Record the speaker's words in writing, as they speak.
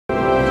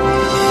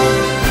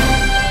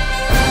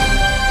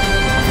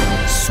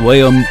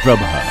Swayam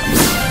Prabha.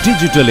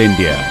 Digital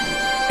India.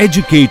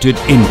 Educated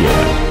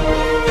India.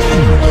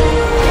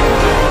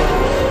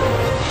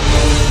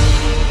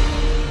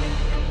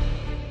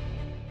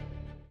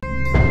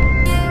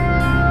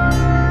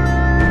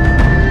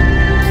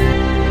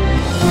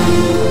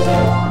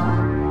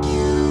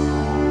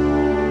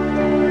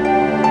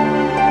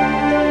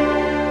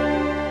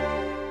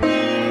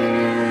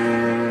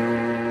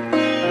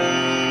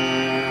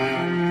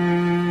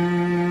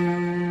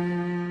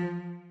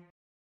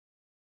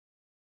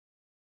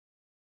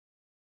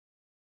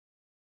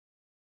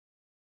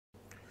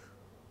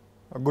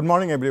 Good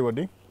morning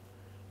everybody.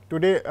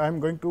 Today I am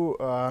going to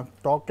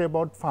talk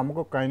about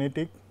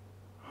pharmacokinetics,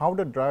 how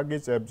the drug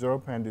is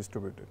absorbed and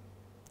distributed.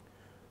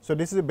 So,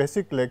 this is a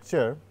basic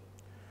lecture.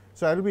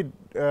 So, I will be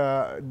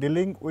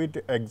dealing with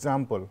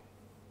example.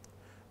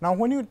 Now,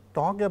 when you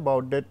talk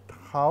about that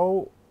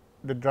how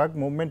the drug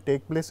movement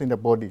take place in the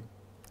body.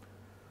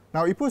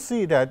 Now, if you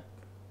see that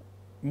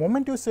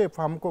moment you say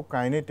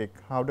pharmacokinetic,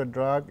 how the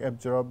drug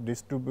absorb,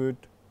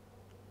 distribute,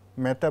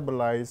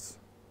 metabolize,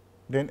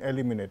 then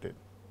eliminated.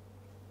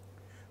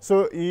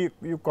 So,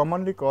 you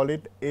commonly call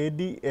it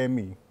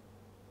ADME.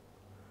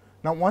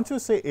 Now, once you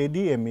say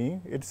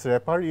ADME, it is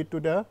refer it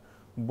to the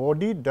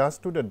body does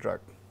to the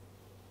drug.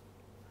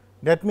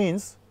 That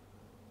means,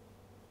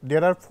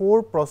 there are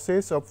 4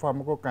 processes of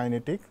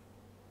pharmacokinetic.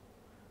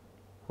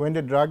 When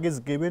the drug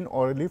is given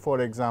orally, for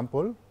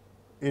example,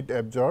 it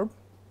absorb,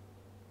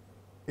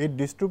 it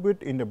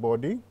distribute in the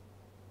body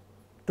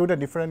to the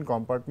different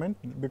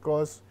compartment,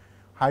 because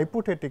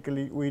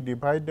hypothetically we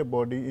divide the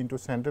body into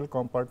central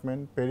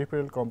compartment,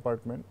 peripheral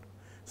compartment.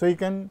 So, you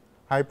can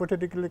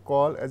hypothetically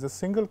call as a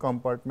single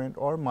compartment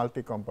or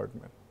multi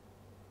compartment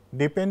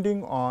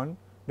depending on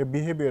the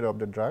behavior of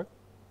the drug.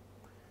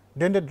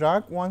 Then the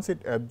drug, once it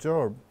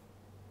absorbed,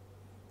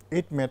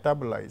 it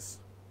metabolizes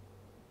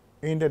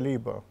in the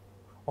liver,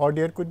 or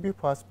there could be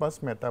fast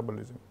pass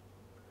metabolism.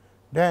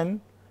 Then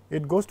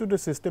it goes to the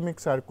systemic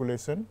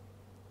circulation,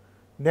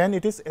 then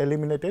it is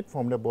eliminated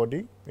from the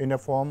body in a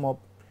form of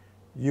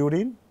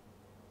urine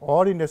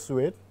or in the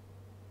sweat.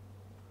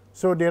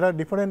 So, there are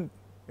different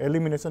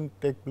elimination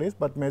take place,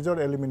 but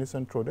major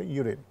elimination through the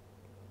urine.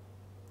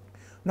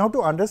 Now,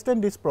 to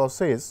understand this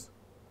process,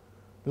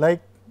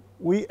 like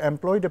we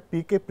employ the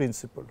PK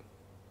principle,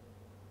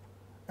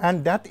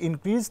 and that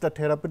increase the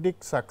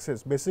therapeutic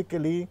success.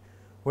 Basically,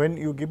 when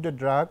you give the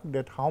drug,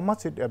 that how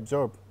much it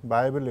absorb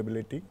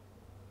bioavailability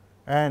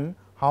and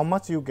how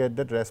much you get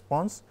that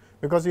response,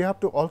 because you have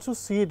to also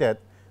see that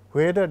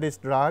whether this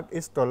drug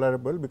is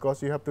tolerable,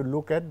 because you have to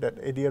look at that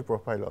ADR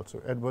profile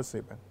also, adverse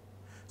event.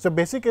 So,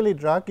 basically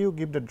drug, you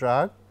give the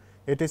drug,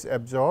 it is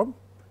absorbed,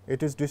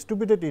 it is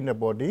distributed in the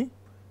body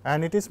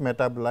and it is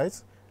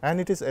metabolized and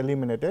it is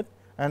eliminated,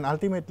 and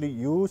ultimately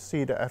you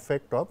see the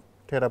effect of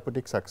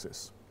therapeutic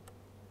success.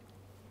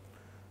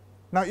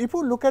 Now, if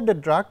you look at the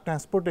drug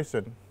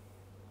transportation,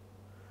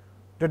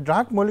 the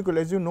drug molecule,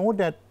 as you know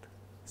that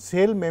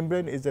cell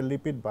membrane is a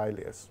lipid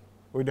bilayers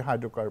with the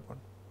hydrocarbon.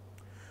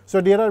 So,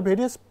 there are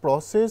various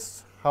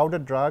processes how the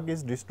drug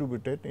is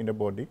distributed in the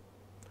body.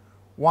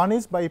 One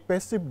is by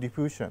passive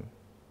diffusion,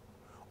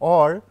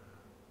 or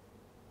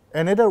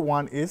another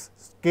one is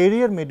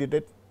carrier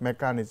mediated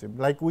mechanism,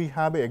 like we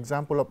have an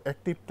example of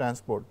active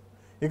transport.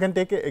 You can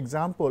take an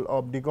example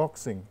of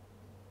decoxing,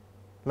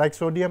 like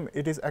sodium,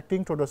 it is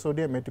acting through the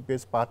sodium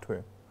ATPase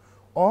pathway,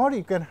 or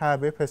you can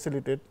have a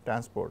facilitated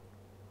transport.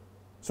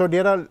 So,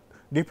 there are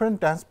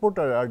different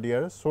transporter are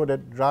there, so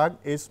that drug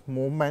is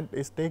movement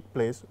is take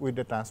place with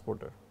the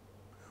transporter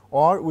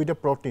or with the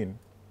protein.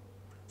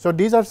 So,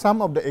 these are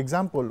some of the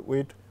example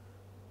with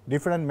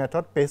different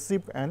method,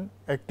 passive and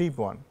active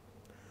one.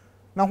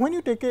 Now, when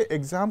you take an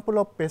example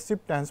of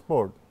passive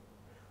transport,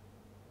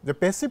 the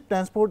passive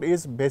transport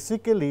is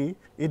basically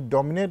it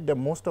dominate the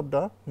most of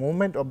the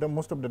movement of the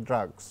most of the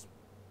drugs.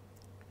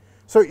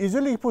 So,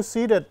 usually if you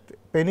see that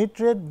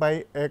penetrate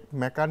by a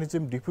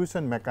mechanism,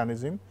 diffusion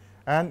mechanism,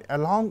 and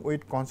along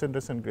with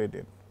concentration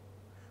gradient.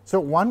 So,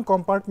 one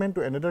compartment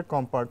to another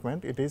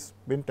compartment, it is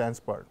been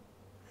transferred.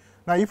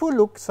 Now, if you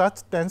look such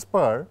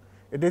transfer,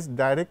 it is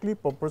directly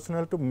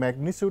proportional to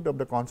magnitude of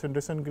the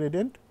concentration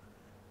gradient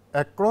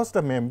across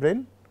the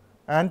membrane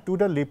and to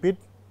the lipid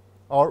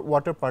or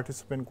water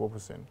participant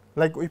coefficient.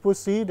 Like if you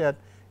see that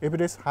if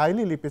it is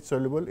highly lipid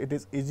soluble, it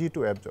is easy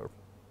to absorb,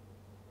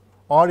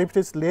 or if it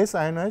is less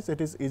ionized, it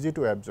is easy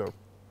to absorb.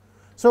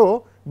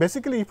 So,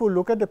 basically if you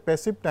look at the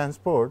passive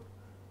transport,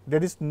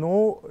 there is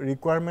no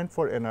requirement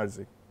for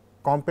energy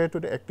compared to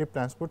the active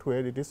transport,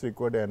 where it is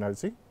required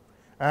energy,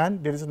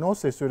 and there is no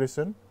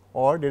saturation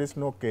or there is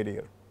no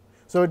carrier.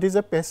 So, it is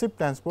a passive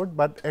transport,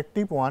 but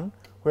active one,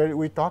 where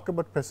we talk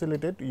about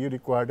facilitate, you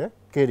require a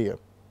carrier.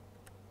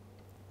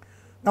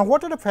 Now,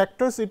 what are the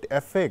factors it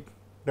affect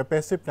the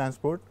passive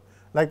transport?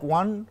 Like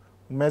one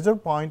major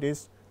point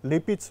is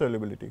lipid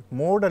solubility.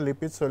 More the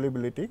lipid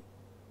solubility,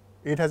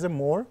 it has a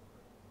more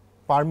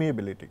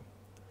permeability.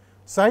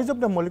 Size of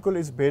the molecule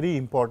is very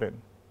important.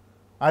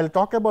 I will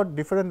talk about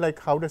different, like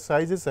how the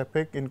sizes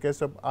affect in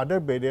case of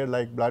other barrier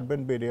like blood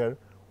brain barrier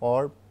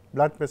or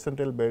blood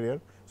placental barrier.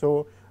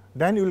 So,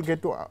 then you will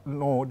get to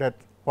know that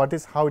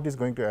how it is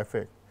going to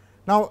affect.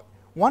 Now,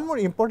 one more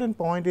important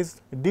point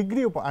is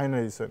degree of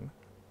ionization.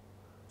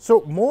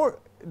 So, more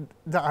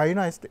the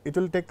ionized, it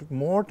will take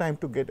more time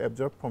to get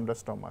absorbed from the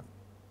stomach.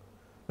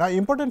 Now,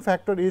 important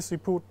factor is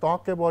if you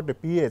talk about the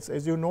pH,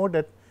 as you know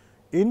that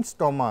in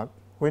stomach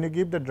when you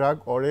give the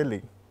drug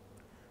orally,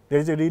 there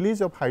is a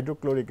release of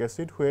hydrochloric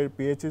acid where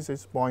pH is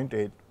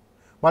 0.8.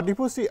 But if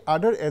you see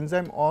other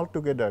enzyme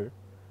altogether,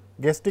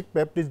 gastric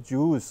peptide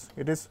juice,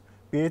 it is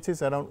pH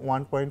is around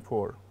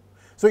 1.4.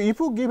 So, if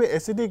you give a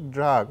acidic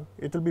drug,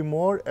 it will be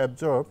more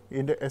absorbed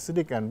in the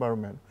acidic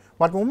environment.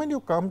 But moment you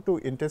come to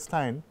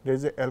intestine, there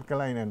is a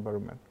alkaline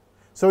environment.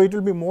 So, it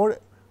will be more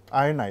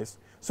ionized.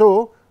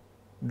 So,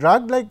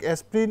 drug like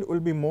aspirin will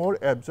be more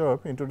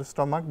absorbed into the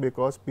stomach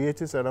because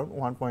pH is around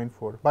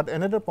 1.4. But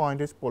another point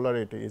is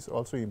polarity is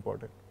also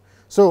important.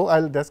 So,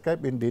 I will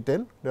describe in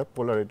detail the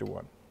polarity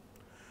one.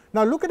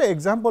 Now, look at the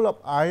example of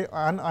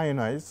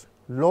unionized,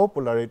 low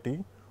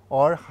polarity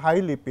or high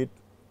lipid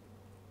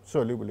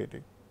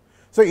solubility.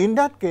 So, in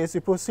that case,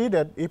 if you see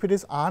that if it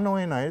is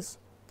unionized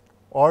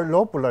or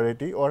low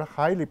polarity or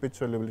high lipid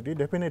solubility,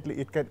 definitely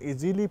it can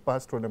easily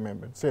pass through the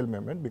membrane, cell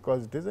membrane,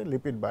 because it is a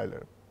lipid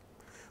bilayer.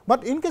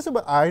 But in case of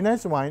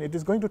ionized wine, it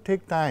is going to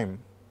take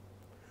time,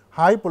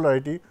 high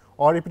polarity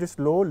or if it is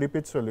low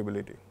lipid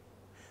solubility.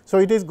 So,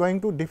 it is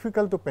going to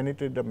difficult to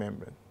penetrate the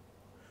membrane.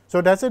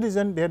 So, that is the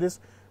reason there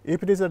is,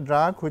 if it is a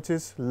drug which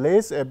is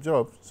less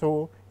absorbed,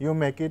 so you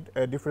make it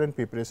a different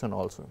preparation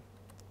also.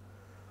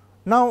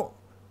 Now,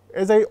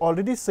 as I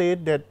already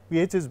said that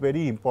pH is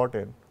very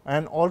important,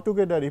 and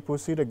altogether if you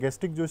see the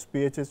gastric juice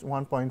pH is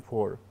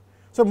 1.4.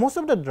 So, most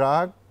of the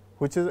drug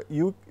which is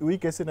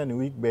weak acid and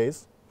weak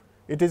base,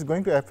 it is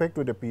going to affect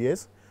with the pH,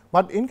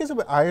 but in case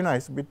of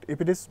ionized,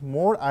 if it is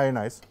more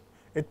ionized,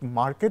 it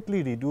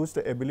markedly reduce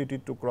the ability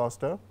to cross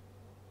the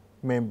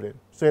membrane,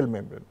 cell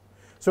membrane.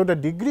 So, the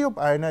degree of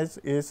ionized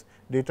is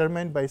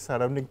determined by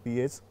surrounding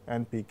pH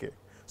and pK.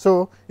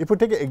 So, if you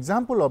take an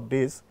example of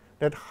this,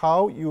 that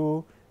how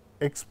you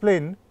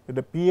explain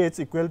the pH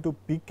equal to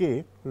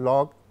pK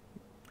log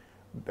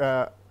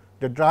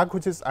the drug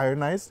which is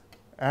ionized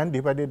and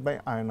divided by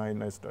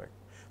ionized drug.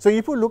 So,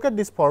 if you look at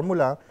this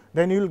formula,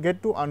 then you will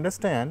get to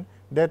understand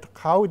that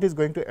how it is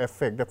going to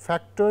affect the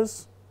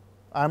factors.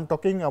 I am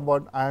talking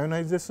about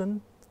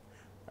ionization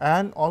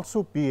and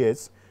also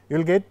pH. You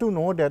will get to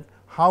know that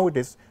how it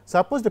is.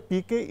 Suppose the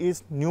pK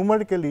is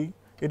numerically,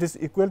 it is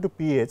equal to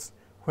pH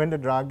when the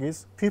drug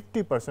is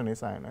 50%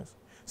 is ionized.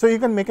 So, you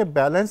can make a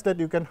balance that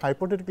you can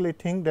hypothetically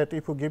think that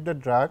if you give the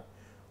drug,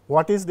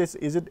 what is this,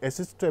 is it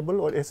acid stable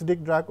or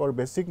acidic drug or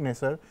basic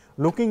nature.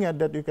 Looking at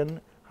that, you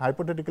can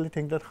hypothetically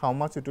think that how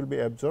much it will be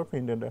absorbed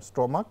in the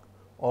stomach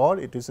or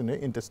it is in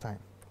the intestine.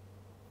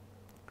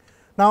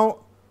 Now,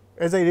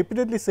 as I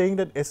repeatedly saying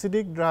that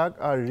acidic drug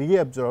are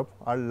reabsorbed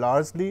are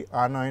largely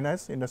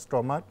unionized in the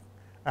stomach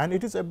and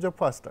it is absorbed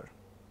faster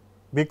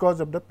because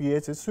of the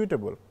pH is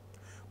suitable.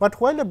 But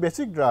while the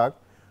basic drug,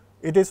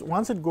 it is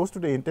once it goes to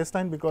the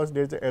intestine because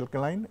there is an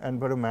alkaline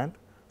environment.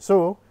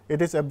 So,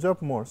 it is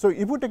absorbed more. So,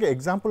 if you take an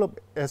example of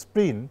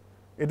aspirin,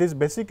 it is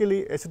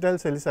basically acetyl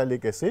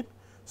salicylic acid.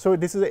 So,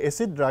 this is a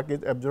acid drug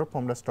is absorbed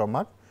from the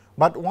stomach,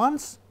 but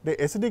once the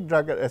acidic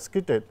drug are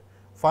excreted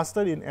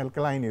faster in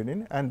alkaline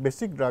urine and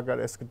basic drug are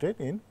excreted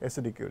in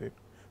acidic urine.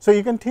 So,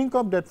 you can think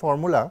of that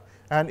formula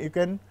and you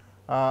can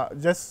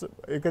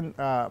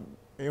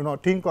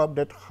think of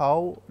that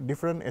how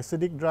different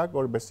acidic drug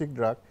or basic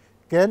drug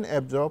can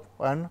absorb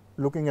and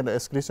looking at the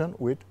excretion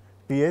with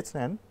pH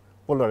and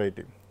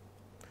polarity.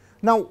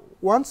 Now,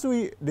 once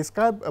we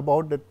describe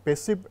about the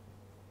passive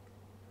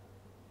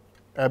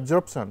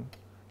absorption,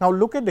 now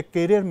look at the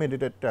carrier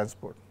mediated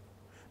transport.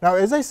 Now,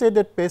 as I said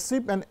that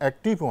passive and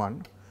active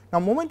one, now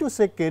moment you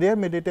say carrier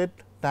mediated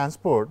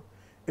transport,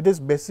 it is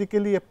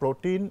basically a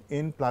protein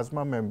in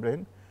plasma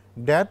membrane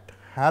that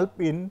help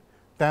in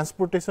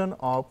transportation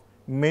of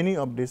many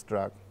of these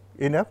drugs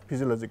in a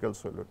physiological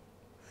solute.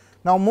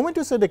 Now, moment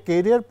you say the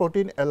carrier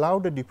protein allow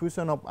the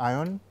diffusion of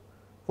ion,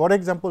 for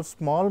example,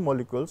 small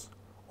molecules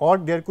or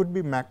there could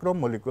be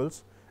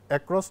macromolecules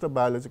across the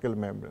biological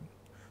membrane.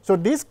 So,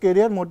 this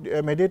carrier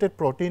mediated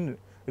protein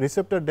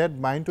receptor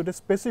that bind to the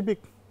specific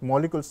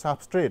molecule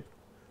substrate,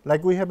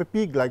 like we have a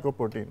P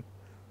glycoprotein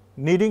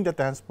needing the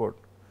transport.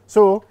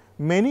 So,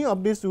 many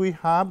of these we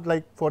have,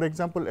 like for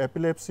example,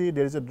 epilepsy,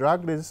 there is a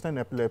drug resistant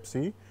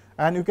epilepsy,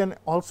 and you can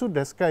also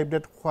describe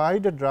that why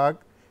the drug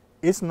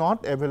is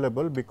not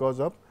available because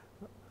of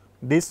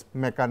this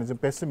mechanism,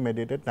 passive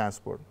mediated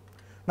transport.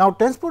 Now,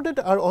 transported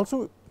are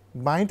also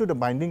bind to the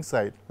binding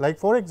site, like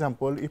for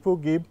example, if you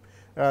give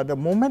the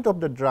movement of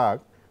the drug,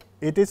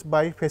 it is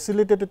by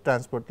facilitated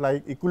transport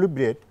like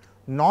equilibrate,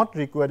 not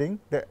requiring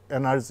the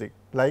energy,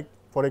 like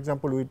for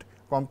example, we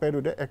compare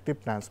with the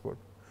active transport.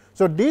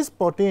 So, these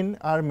protein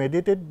are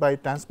mediated by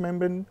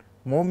transmembrane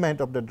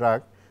movement of the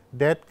drug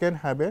that can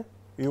have a,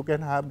 you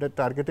can have the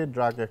targeted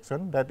drug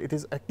action that it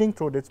is acting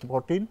through this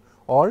protein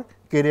or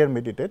carrier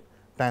mediated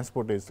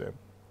transportation.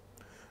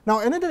 Now,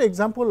 another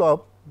example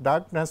of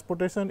drug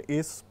transportation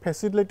is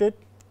facilitated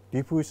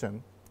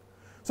diffusion.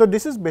 So,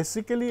 this is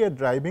basically a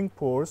driving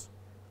force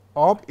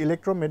of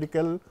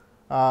electrochemical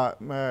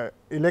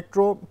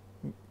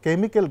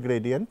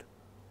gradient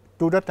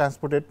to the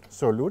transported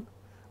solute,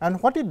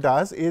 and what it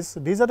does is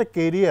these are the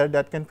carrier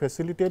that can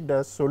facilitate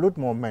the solute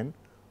movement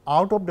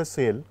out of the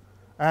cell,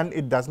 and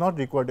it does not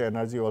require the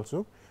energy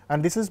also,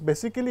 and this is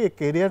basically a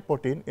carrier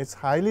protein. It is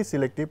highly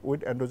selective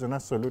with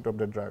endogenous solute of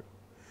the drug.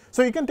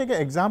 So, you can take an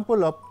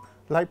example of,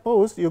 like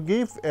suppose you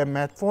give a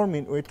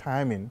metformin with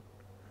thiamine.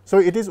 So,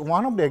 it is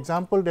one of the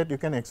example that you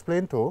can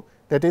explain to,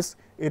 that is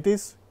it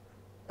is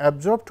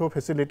absorbed through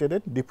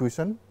facilitated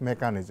diffusion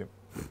mechanism.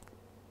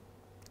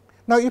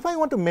 Now, if I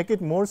want to make it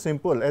more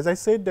simple, as I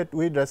said that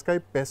we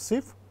describe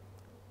passive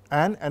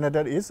and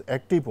another is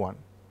active one.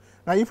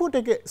 Now, if you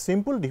take a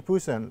simple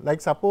diffusion,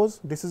 like suppose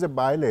this is a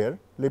bilayer,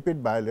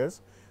 lipid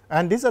bilayers,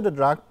 and these are the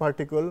drug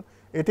particle,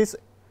 it is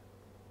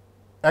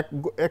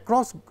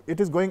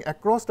going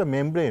across the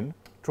membrane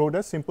through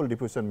the simple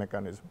diffusion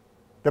mechanism.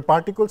 The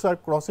particles are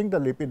crossing the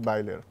lipid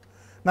bilayer.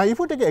 Now, if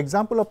you take an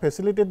example of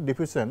facilitated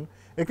diffusion,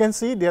 you can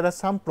see there are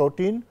some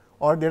protein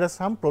or there are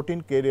some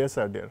protein carriers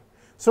are there.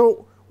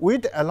 So,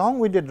 along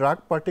with the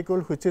drug particle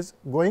which is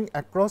going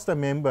across the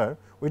membrane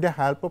with the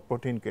help of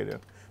protein carrier.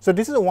 So,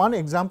 this is one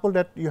example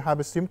that you have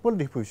a simple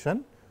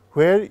diffusion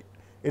where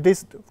it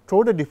is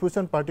through the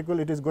diffusion particle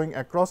it is going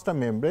across the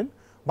membrane,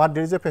 but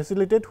there is a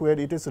facilitated where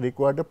it is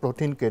required a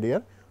protein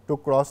carrier to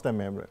cross the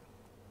membrane.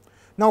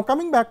 Now,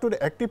 coming back to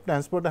the active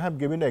transport, I have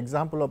given the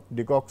example of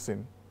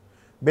digoxin.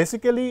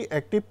 Basically,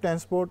 active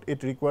transport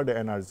it required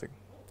energy,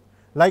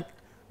 like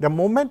the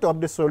movement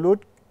of the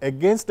solute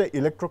against the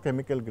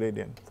electrochemical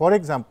gradient. For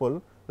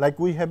example, like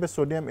we have a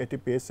sodium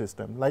ATPase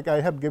system, like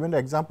I have given the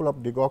example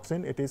of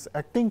digoxin, it is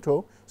acting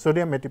through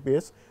sodium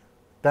ATPase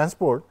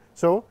transport.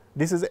 So,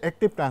 this is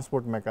active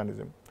transport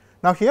mechanism.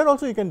 Now, here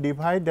also you can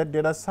divide that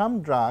there are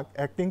some drug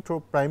acting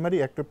through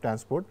primary active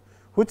transport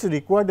which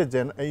require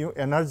the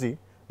energy,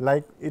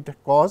 like it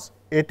cause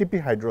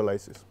ATP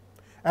hydrolysis,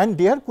 and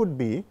there could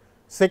be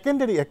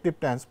secondary active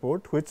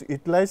transport which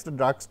utilize the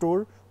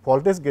drugstore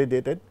voltage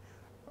gradated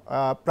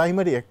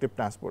primary active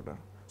transporter.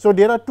 So,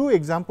 there are two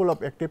examples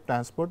of active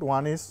transport,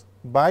 one is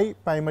by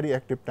primary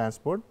active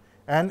transport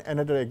and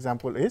another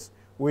example is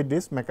with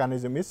this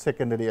mechanism is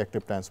secondary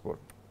active transport.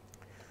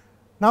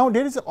 Now,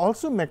 there is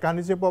also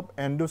mechanism of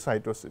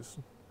endocytosis.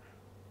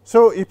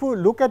 So, if you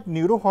look at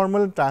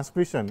neurohormonal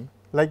transmission,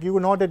 like you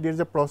know that there is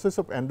a process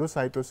of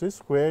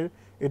endocytosis where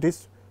it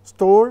is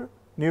stored,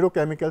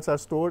 neurochemicals are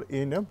stored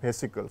in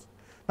vesicles.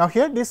 Now,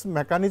 here this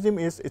mechanism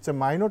is it is a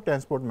minor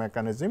transport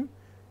mechanism.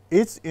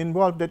 It's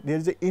involved that there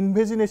is a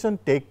invagination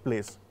take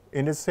place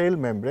in a cell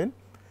membrane,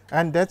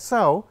 and that is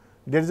how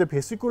there is a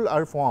vesicle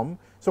are formed.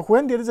 So,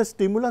 when there is a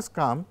stimulus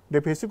come,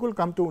 the vesicle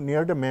come to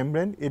near the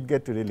membrane, it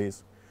get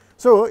released.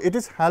 So, it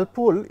is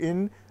helpful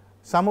in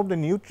some of the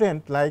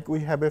nutrient, like we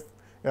have a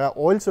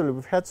oil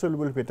soluble, fat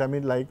soluble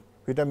vitamin like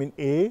vitamin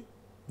A,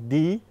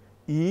 D,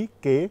 E,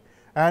 K,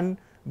 and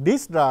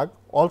this drug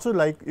also,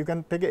 like you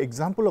can take an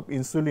example of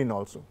insulin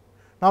also.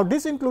 Now,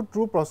 this include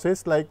two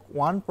process, like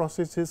one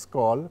process is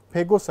called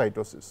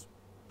phagocytosis.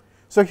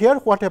 So, here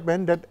what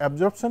happened that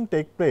absorption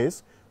take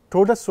place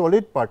through the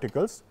solid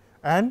particles,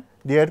 and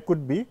there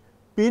could be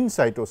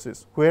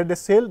pincytosis where the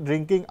cell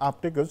drinking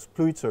uptake is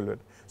fluid solid.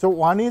 So,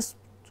 one is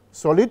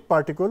solid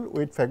particle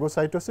with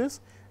phagocytosis,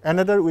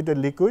 another with a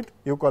liquid,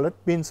 you call it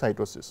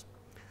pincytosis.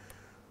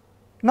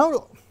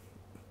 Now,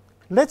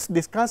 let us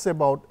discuss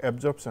about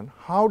absorption,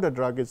 how the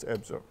drug is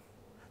absorbed.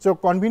 So,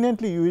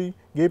 conveniently we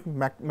give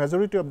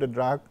majority of the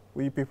drug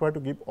we prefer to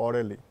give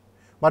orally,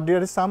 but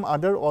there is some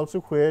other also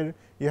where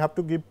you have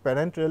to give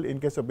parenteral in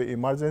case of the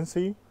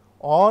emergency,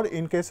 or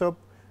in case of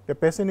the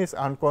patient is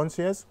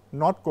unconscious,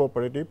 not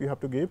cooperative, you have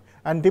to give,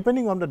 and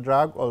depending on the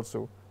drug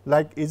also,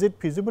 like is it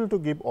feasible to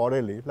give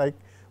orally, like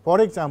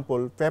for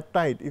example,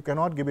 peptide you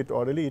cannot give it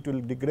orally, it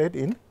will degrade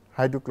in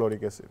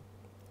hydrochloric acid.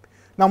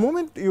 Now,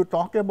 moment you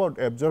talk about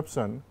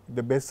absorption,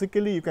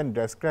 basically you can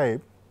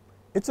describe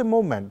it is a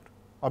movement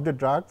of the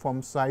drug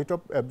from site of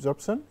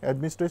absorption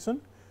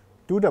administration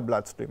to the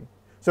bloodstream.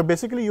 So,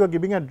 basically you are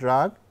giving a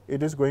drug,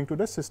 it is going to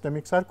the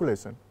systemic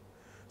circulation.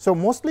 So,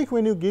 mostly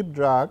when you give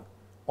drug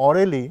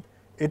orally,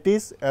 it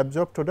is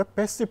absorbed to the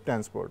passive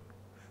transport.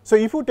 So,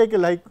 if you take a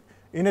like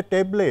in a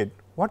tablet,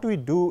 what we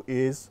do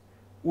is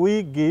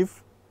we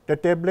give the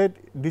tablet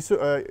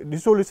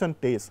dissolution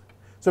test.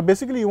 So,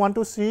 basically you want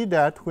to see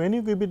that when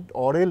you give it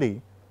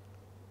orally,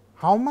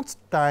 how much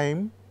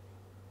time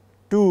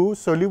to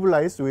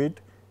solubilize with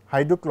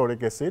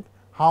hydrochloric acid,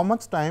 how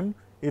much time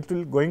it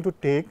will going to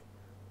take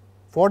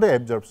for the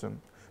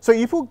absorption. So,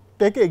 if you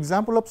take an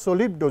example of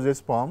solid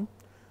dosage form,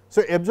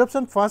 so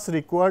absorption first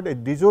required a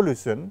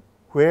dissolution,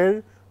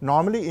 where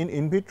normally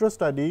in vitro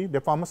study the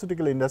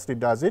pharmaceutical industry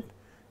does it,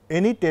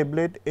 any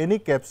tablet, any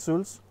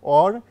capsules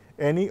or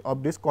any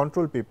of this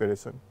control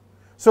preparation.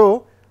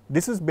 So,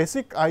 this is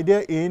basic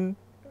idea in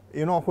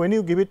when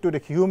you give it to the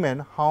human,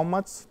 how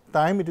much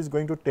time it is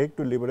going to take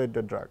to liberate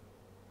the drug.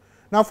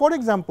 Now, for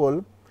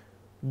example,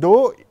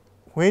 though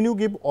when you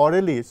give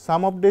orally,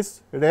 some of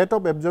this rate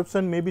of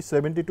absorption may be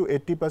 70 to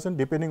 80%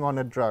 depending on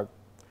a drug.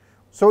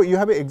 So, you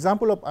have an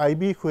example of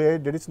IB where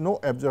there is no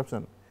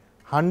absorption,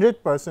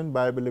 100%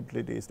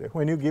 bioavailability is there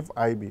when you give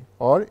IB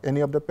or any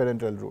of the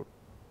parenteral route.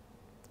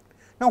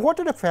 Now, what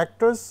are the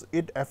factors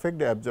it affect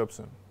the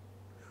absorption?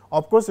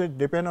 Of course, it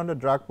depends on the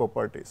drug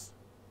properties.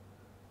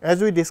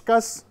 As we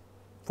discussed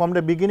from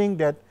the beginning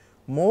that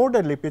more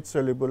the lipid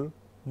soluble,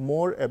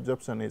 more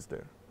absorption is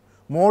there,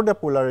 more the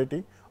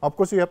polarity. Of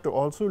course, you have to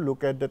also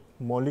look at the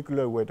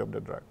molecular weight of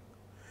the drug.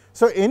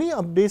 So, any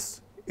of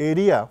this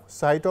area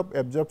site of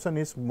absorption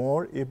is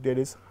more if there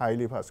is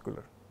highly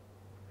vascular,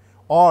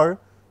 or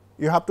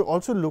you have to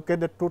also look at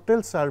the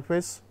total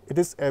surface it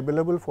is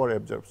available for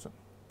absorption.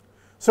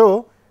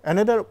 So,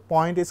 another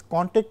point is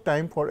contact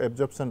time for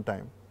absorption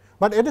time,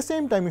 but at the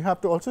same time you have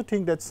to also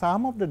think that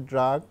some of the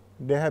drug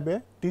they have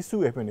a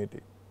tissue affinity.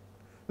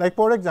 Like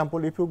for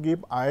example, if you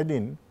give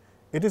iodine,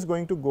 it is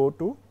going to go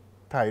to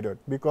thyroid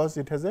because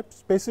it has a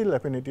special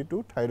affinity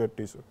to thyroid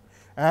tissue,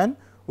 and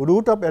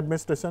route of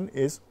administration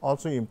is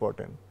also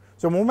important.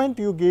 So, moment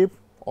you give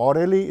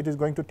orally, it is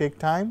going to take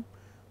time,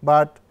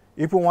 but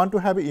if you want to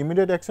have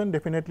immediate action,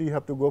 definitely you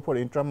have to go for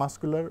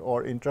intramuscular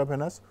or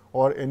intravenous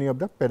or any of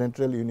the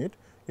parenteral unit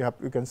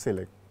you can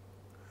select.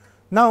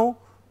 Now,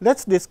 let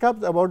us discuss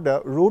about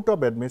the route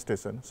of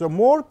administration. So,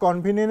 more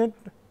convenient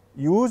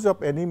use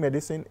of any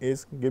medicine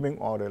is giving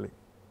orally.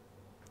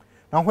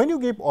 Now, when you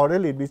give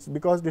orally,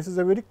 because this is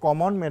a very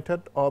common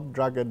method of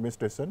drug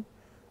administration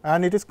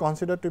and it is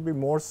considered to be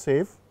more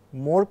safe,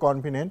 more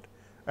convenient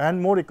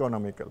and more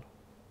economical,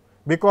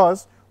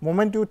 because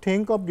moment you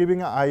think of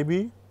giving a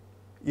IV,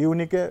 you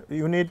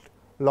need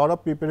lot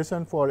of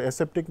preparation for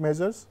aseptic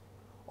measures,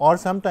 or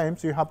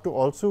sometimes you have to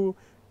also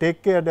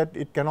take care that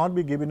it cannot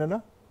be given in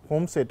a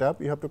home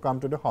setup, you have to come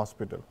to the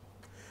hospital.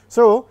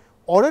 So,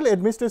 oral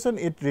administration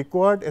it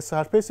required a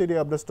surface area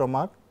of the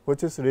stomach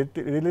which is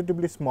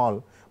relatively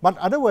small, but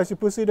otherwise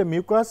if you see the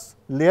mucus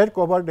layer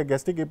cover the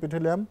gastric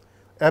epithelium,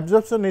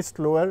 absorption is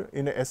slower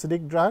in a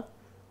acidic drug,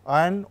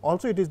 and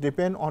also it is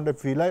depend on the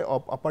villi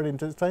of upper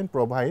intestine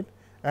provide,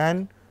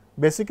 and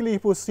basically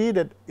if you see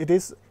that it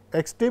is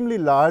extremely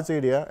large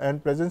area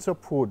and presence of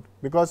food,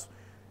 because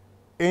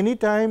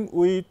anytime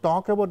we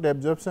talk about the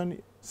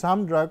absorption,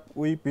 some drug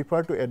we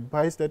prefer to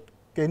advise that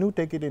can you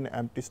take it in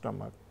empty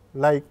stomach,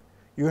 like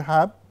you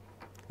have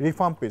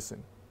rifampicin,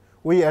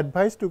 we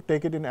advise to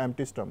take it in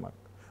empty stomach,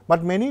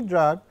 but many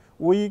drug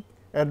we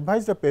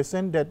advise the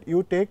patient that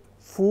you take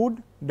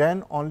food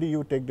then only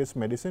you take this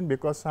medicine,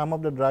 because some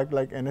of the drug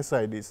like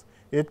NSAIDs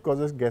it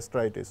causes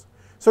gastritis.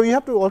 So, you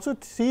have to also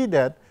see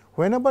that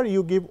whenever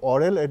you give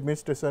oral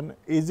administration,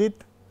 is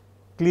it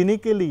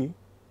clinically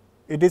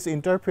it is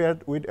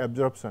interfered with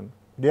absorption.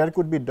 There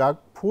could be drug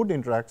food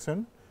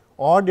interaction,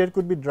 or there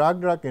could be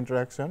drug drug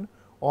interaction,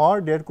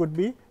 or there could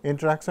be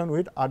interaction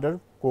with other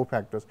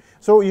cofactors.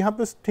 So, you have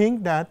to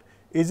think that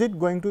is it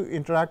going to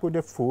interact with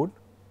the food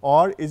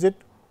or is it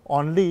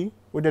only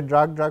with the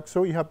drug.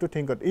 So, you have to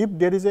think of if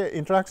there is a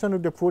interaction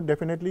with the food,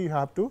 definitely you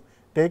have to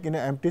take in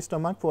an empty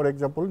stomach, for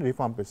example,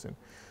 rifampicin.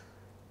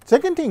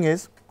 Second thing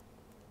is,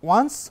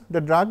 once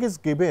the drug is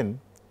given,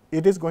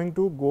 it is going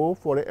to go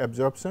for a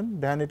absorption,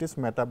 then it is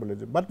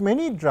metabolism. But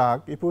many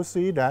drug, if you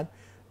see that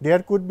there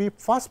could be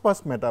fast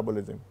pass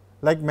metabolism,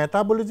 like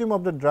metabolism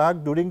of the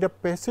drug during the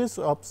passage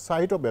of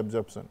site of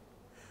absorption.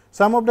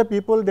 Some of the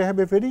people they have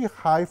a very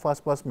high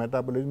fast pass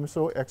metabolism,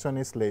 so action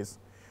is less.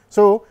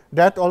 So,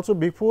 that also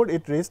before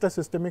it reaches the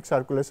systemic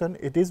circulation,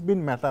 it is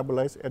been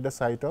metabolized at the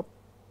site of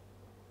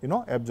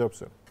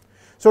absorption.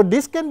 So,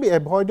 this can be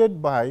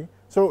avoided by,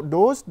 so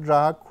those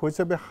drugs which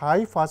have a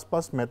high fast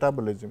pass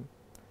metabolism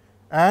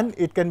and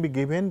it can be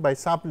given by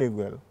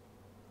sublingual,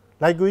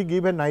 like we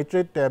give a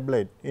nitrate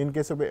tablet in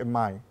case of a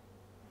MI,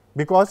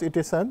 because it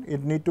is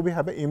it need to be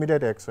have an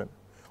immediate action,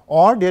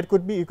 or there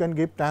could be you can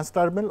give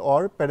transdermal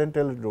or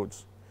parenteral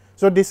routes.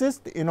 So, this is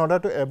in order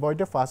to avoid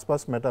the fast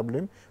pass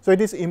metabolism. So,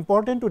 it is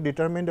important to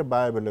determine the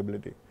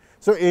bioavailability.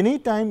 So, any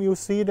time you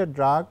see the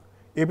drug,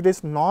 if it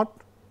is not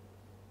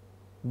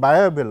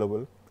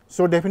bioavailable,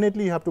 so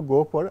definitely you have to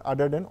go for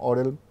other than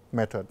oral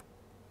method.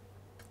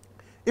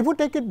 If you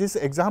take this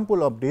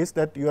example of this,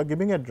 that you are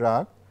giving a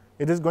drug,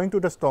 it is going to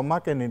the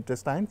stomach and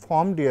intestine,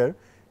 from there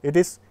it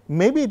is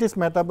maybe it is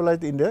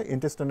metabolized in the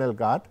intestinal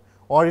gut,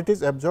 or it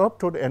is absorbed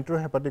through the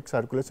enterohepatic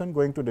circulation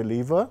going to the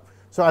liver.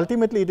 So,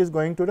 ultimately it is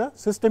going to the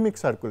systemic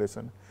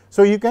circulation.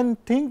 So, you can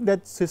think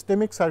that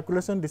systemic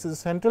circulation, this is a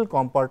central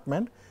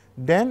compartment,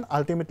 then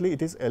ultimately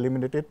it is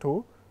eliminated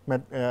through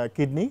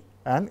kidney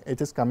and it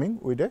is coming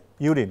with the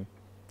urine.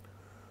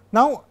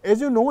 Now,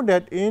 as you know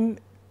that in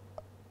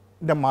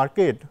the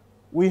market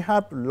we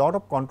have lot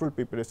of control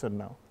preparation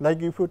now,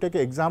 like if you take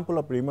an example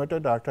of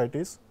rheumatoid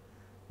arthritis,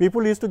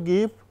 people used to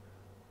give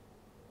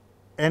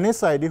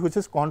NSAID which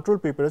is control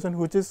preparation,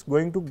 which is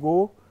going to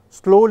go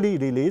slowly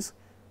release,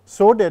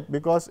 so that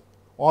because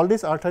all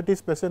these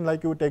arthritis patients,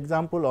 like you take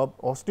example of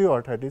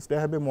osteoarthritis, they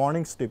have a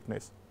morning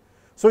stiffness.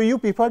 So, you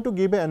prefer to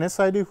give an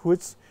NSAID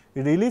which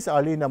release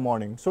early in the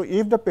morning. So,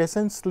 if the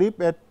patient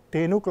sleep at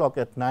 10 o'clock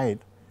at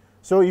night,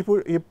 so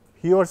if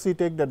he or she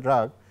take the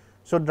drug,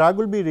 so drug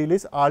will be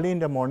released early in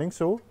the morning,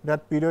 so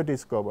that period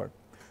is covered.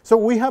 So,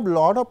 we have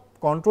lot of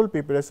control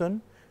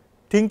preparation,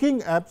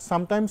 thinking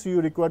sometimes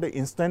you require the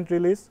instant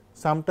release,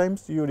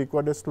 sometimes you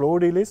require the slow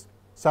release,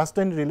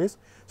 sustained release.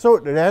 So,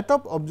 rate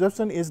of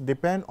absorption is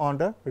depend on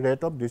the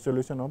rate of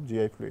dissolution of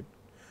GI fluid.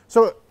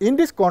 So, in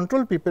this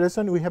control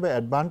preparation we have an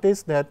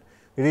advantage that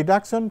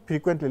reduction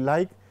frequently,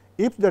 like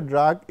if the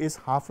drug is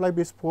half life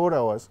is 4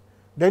 hours,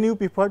 then you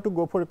prefer to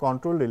go for a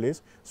control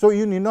release. So,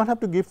 you need not have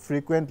to give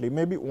frequently,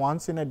 maybe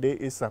once in a day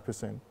is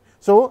sufficient.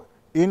 So,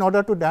 in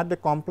order to that the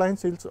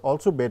compliance is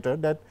also better,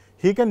 that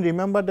he can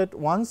remember that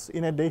once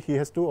in a day he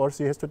has to or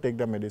she has to take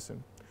the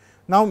medicine.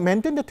 Now,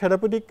 maintain the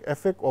therapeutic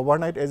effect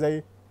overnight, as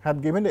I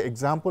have given the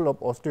example of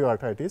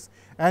osteoarthritis,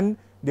 and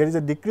there is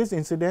a decreased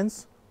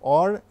incidence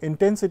or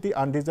intensity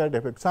undesired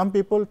effect. Some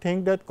people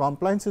think that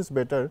compliance is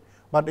better,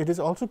 but it is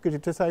also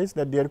criticized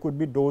that there could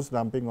be dose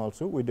dumping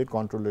also with the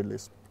control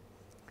release.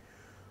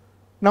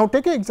 Now,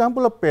 take an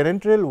example of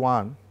parenteral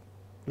 1.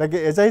 Like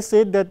as I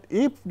said that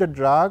if the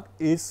drug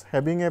is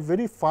having a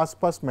very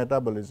fast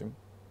metabolism,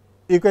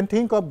 you can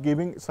think of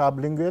giving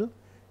sublingual,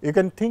 you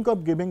can think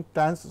of giving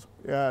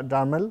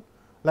transdermal,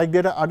 like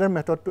there are other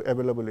method to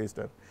available is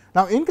there.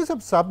 Now, in case of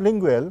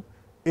sublingual,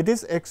 it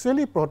is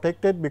actually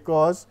protected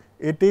because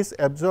it is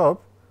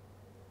absorbed,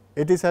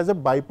 it is has a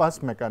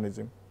bypass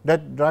mechanism,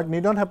 that drug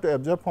need not have to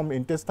absorb from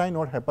intestine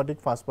or hepatic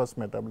fast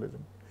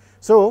metabolism.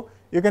 So,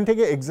 you can take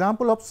an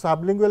example of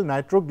sublingual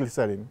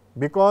nitroglycerin,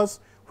 because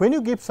when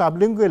you give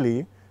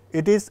sublingually,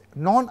 it is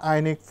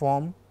non-ionic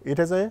form, it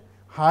has a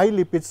high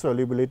lipid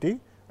solubility,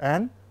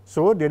 and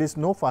so there is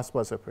no fast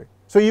effect.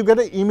 So, you get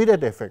an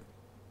immediate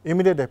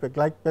effect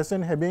like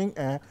patient having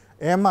a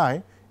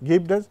MI,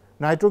 give the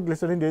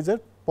nitroglycerin, there is a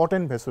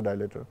potent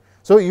vasodilator.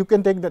 So, you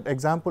can take that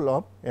example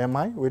of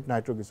MI with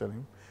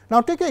nitroglycerin. Now,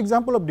 take an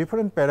example of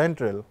different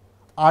parenteral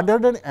other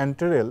than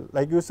enteral,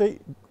 like you say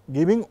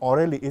giving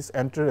orally is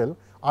enteral,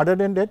 other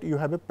than that you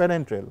have a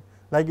parenteral,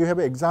 like you have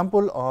an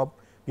example of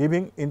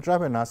giving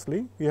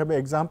intravenously, you have an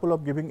example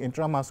of giving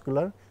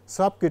intramuscular,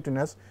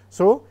 subcutaneous.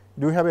 So,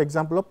 you have an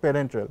example of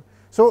parenteral.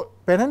 So,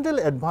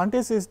 parenteral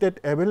advantage is that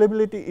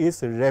availability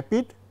is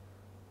rapid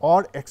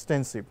or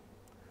extensive,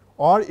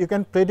 or you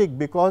can predict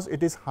because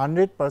it is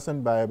 100%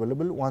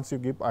 bioavailable once you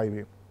give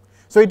IV.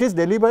 So, it is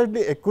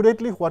deliberately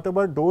accurately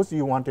whatever dose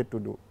you wanted to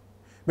do,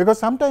 because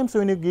sometimes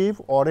when you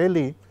give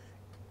orally,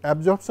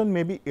 absorption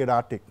may be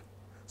erratic.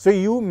 So,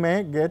 you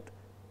may get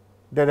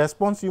the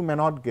response you may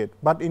not get,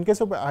 but in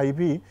case of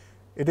IV,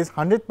 it is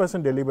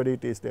 100% delivery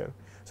is there.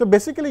 So,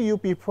 basically you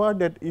prefer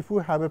that if you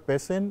have a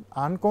patient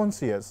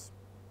unconscious,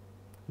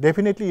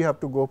 definitely you have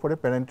to go for a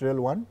parenteral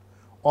one,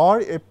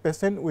 or a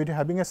patient with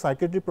having a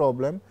psychiatric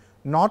problem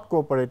not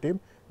cooperative,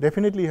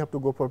 definitely you have to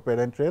go for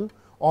parenteral,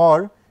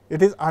 or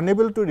it is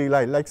unable to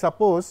rely, like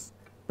suppose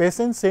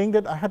patient saying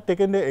that I have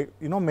taken the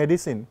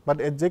medicine,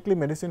 but exactly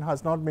medicine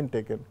has not been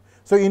taken.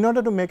 So, in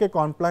order to make a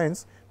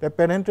compliance, the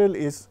parenteral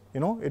is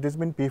it has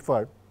been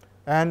preferred,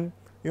 and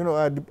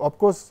of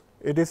course,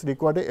 it is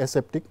required a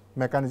aseptic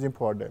mechanism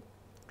for that.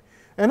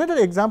 Another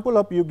example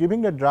of you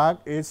giving the drug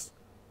is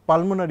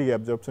pulmonary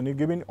absorption, you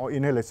giving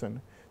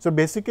inhalation. So,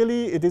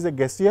 basically it is a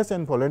gaseous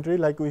and voluntary,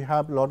 like we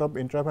have lot of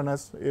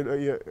intravenous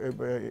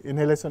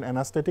inhalation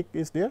anesthetic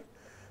is there.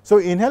 So,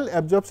 inhaled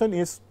absorption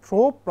is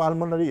through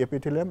pulmonary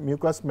epithelium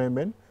mucous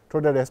membrane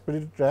through the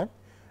respiratory tract,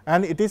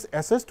 and it is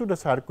access to the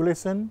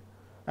circulation,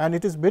 and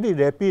it is very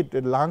rapid,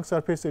 the lung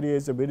surface area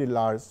is very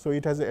large. So,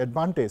 it has an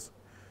advantage.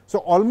 So,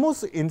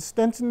 almost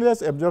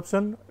instantaneous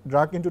absorption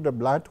drug into the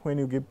blood when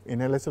you give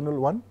inhalational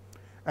one,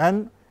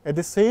 and at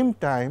the same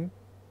time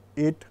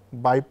it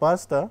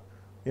bypass the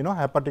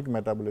hepatic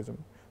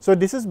metabolism. So,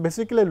 this is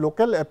basically a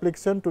local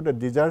application to the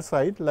disease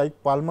site,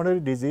 like pulmonary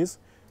disease,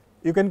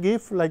 you can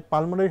give like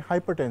pulmonary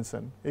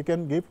hypertension, you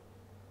can give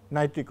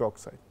nitric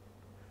oxide.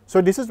 So,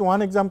 this is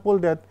one example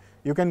that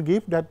you can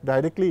give that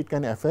directly it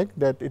can affect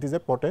that it is a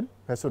potent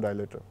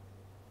vasodilator.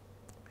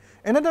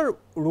 Another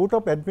route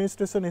of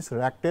administration is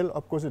rectal,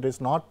 of course, it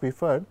is not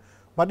preferred,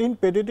 but in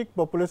pediatric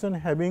population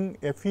having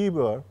a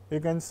fever, you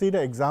can see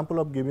the example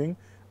of giving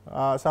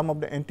some of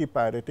the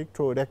antipyretic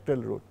through rectal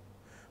route.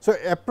 So,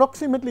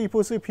 approximately if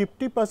you see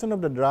 50%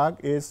 of the drug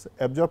is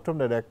absorbed from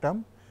the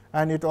rectum,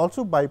 and it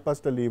also bypass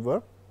the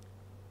liver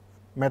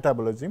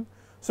metabolism.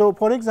 So,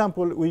 for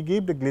example, we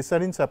give the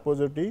glycerin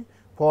suppository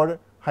for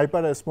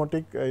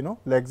hyperosmotic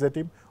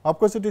laxative. Of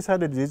course, it is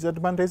had a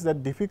disadvantage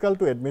that difficult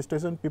to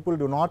administration, people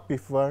do not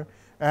prefer,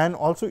 and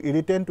also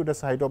irritant to the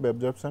site of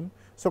absorption.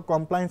 So,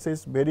 compliance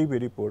is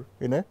very poor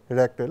in a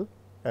rectal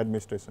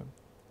administration.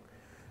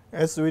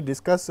 As we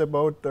discussed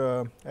about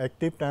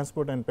active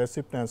transport and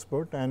passive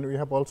transport, and we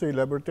have also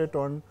elaborated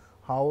on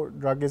how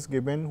drug is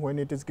given, when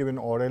it is given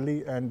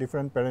orally, and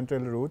different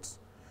parenteral routes.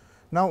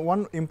 Now,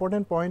 one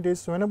important point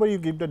is whenever you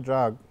give the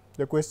drug,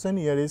 the question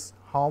here is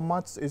how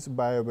much is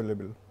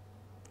bioavailable.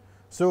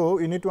 So,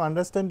 you need to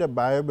understand the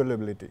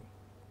bioavailability.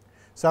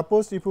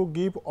 Suppose if you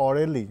give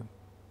orally,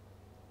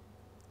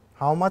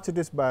 how much it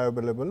is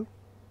bioavailable?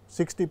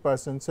 60%,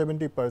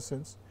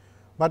 70%.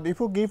 But if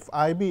you give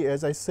IV,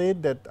 as I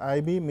said that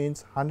IV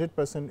means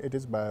 100% it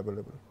is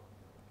bioavailable.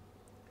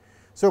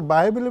 So,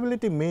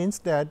 bioavailability means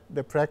that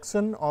the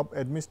fraction of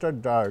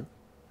administered drug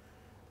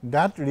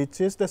that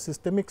reaches the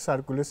systemic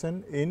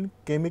circulation in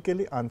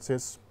chemically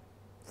unsafe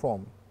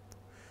form.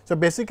 So,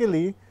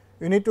 basically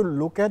you need to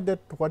look at that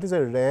what is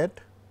the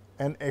rate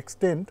and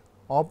extent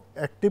of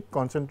active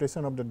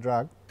concentration of the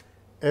drug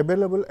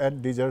available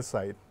at desired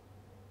site,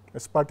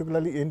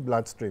 particularly in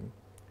bloodstream.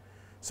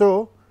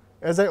 So,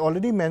 as I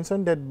already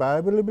mentioned that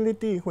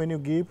bioavailability when you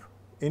give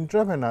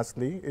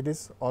intravenously it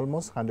is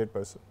almost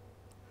 100%.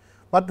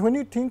 But when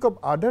you think of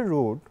other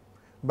route,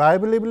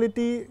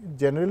 bioavailability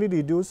generally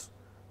reduce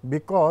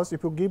because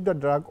if you give the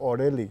drug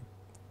orally,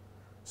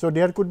 so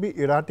there could be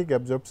erratic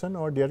absorption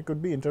or there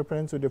could be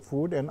interference with the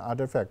food and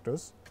other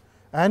factors,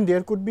 and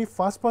there could be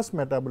fast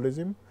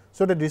metabolism.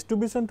 So, the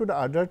distribution to the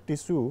other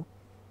tissue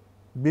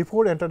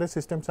before enter the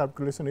system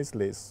circulation is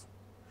less.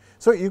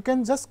 So, you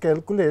can just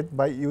calculate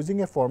by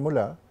using a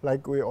formula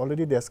like we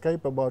already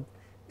described about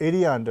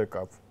area under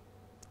curve.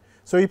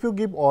 So, if you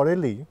give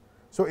orally,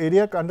 so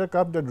area under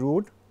curve the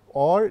root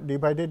or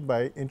divided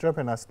by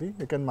intravenously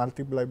you can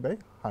multiply by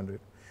 100.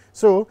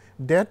 So,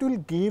 that will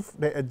give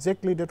the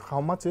exactly that how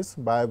much is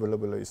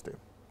bioavailable is there.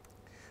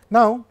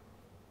 Now,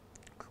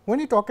 when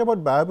you talk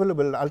about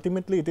bioavailable,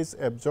 ultimately it is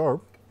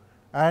absorbed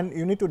and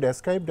you need to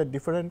describe the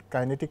different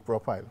kinetic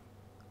profile.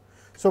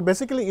 So,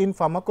 basically in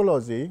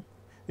pharmacology,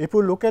 if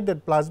you look at the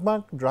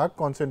plasma drug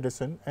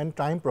concentration and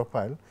time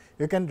profile,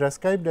 you can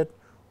describe that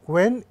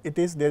when it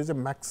is there is a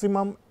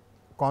maximum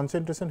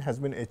concentration has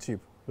been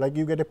achieved, like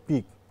you get a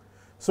peak.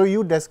 So,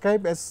 you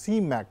describe as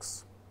C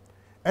max,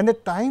 and the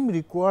time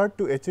required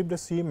to achieve the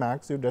C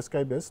max you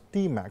describe as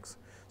T max.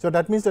 So,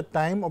 that means the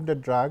time of the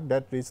drug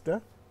that reached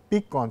the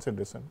peak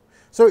concentration.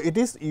 So, it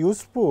is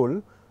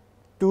useful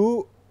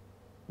to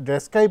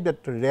describe that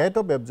rate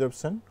of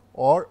absorption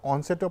or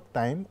onset of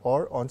time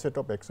or onset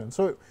of action.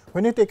 So,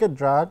 when you take a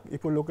drug,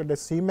 if you look at the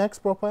C max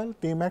profile,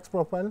 T max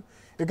profile,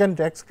 you can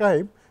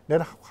describe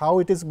that how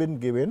it is been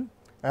given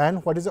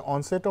and what is the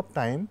onset of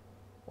time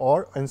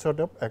or onset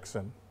of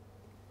action.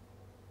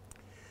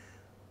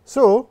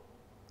 So,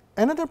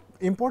 another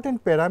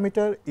important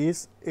parameter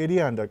is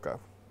area under curve.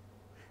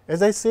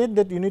 As I said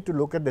that you need to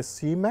look at the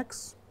C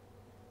max,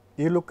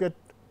 you look at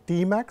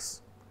T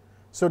max.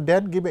 So,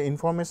 that give a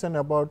information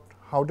about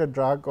how the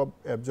drug of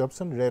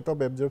absorption, rate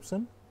of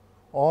absorption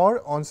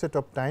or onset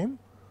of time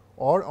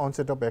or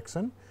onset of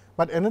action.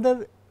 But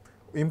another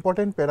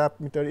important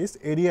parameter is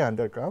area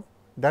under curve,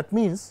 that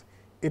means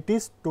it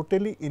is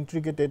totally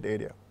integrated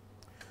area.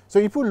 So,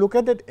 if you look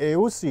at that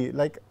AOC,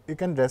 like you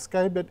can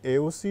describe that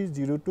AOC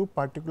 0 to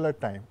particular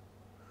time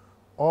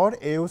or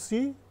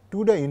AOC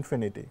to the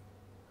infinity.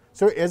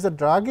 So, as the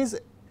drug is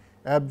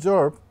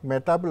absorbed,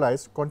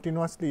 metabolized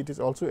continuously, it is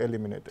also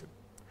eliminated.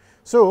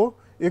 So,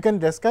 you can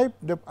describe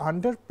the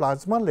under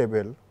plasma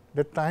level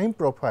the time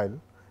profile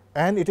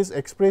and it is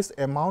expressed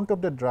amount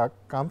of the drug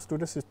comes to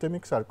the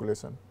systemic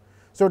circulation.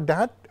 So,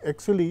 that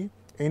actually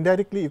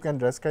indirectly you can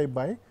describe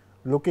by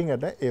looking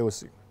at the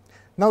AOC.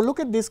 Now, look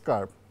at this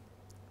curve.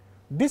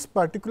 This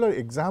particular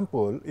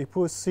example, if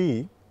you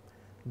see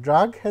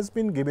drug has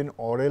been given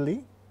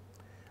orally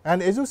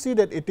and as you see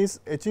that it is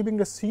achieving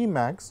the C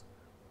max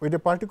with a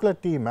particular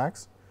T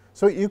max.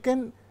 So, you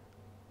can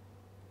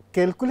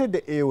calculate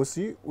the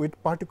AOC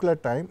with particular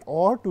time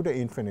or to the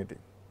infinity.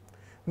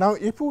 Now,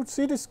 if you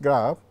see this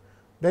graph,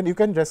 then you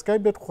can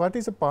describe that what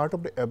is a part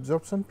of the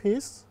absorption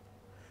phase,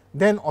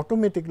 then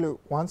automatically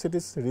once it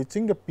is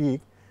reaching the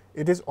peak,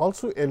 it is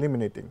also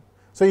eliminating.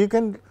 So, you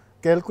can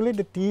calculate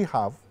the T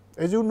half.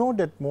 As you know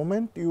that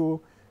moment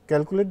you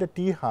calculate the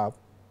T half,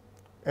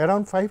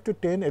 around 5 to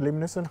 10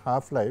 elimination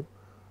half life,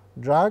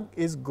 drug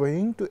is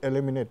going to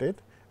eliminate it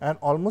and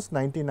almost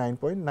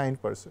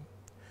 99.9%.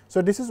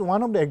 So, this is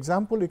one of the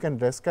example you can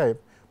describe,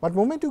 but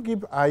moment you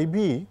give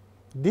IB,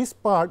 this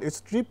part is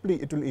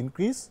strictly it will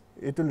increase,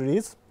 it will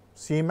reach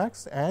C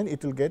max and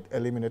it will get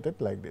eliminated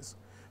like this.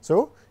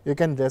 So, you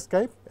can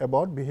describe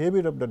about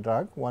behavior of the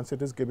drug once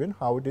it is given,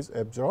 how it is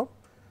absorbed,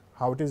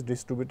 how it is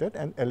distributed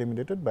and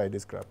eliminated by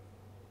this graph.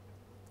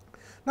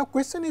 Now,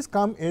 question is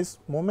come is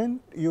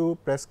moment you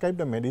prescribe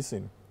the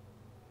medicine,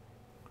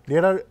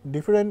 there are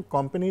different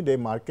company they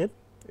market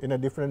in a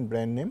different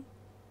brand name.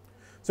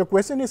 So,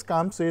 question is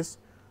comes is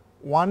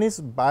one is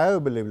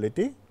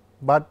bioavailability,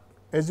 but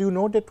as you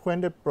know that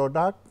when the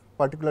product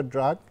particular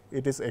drug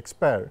it is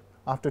expired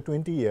after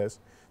 20 years.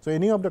 So,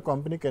 any of the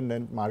company can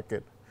then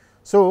market.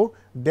 So,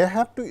 they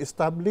have to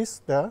establish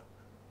the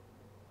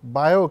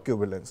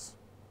bioequivalence.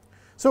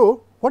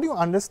 So, what you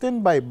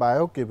understand by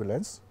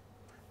bioequivalence?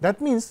 That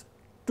means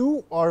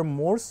two or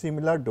more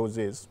similar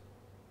doses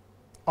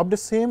of the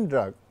same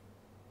drug.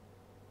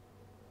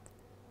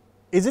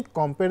 Is it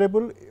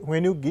comparable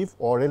when you give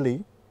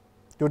orally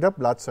to the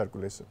blood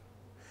circulation?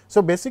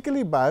 So,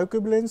 basically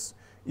bioequivalence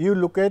you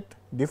look at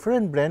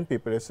different brand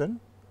preparation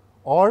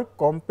or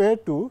compare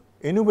to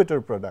innovator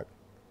product.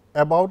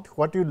 About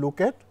what you look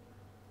at,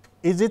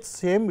 is it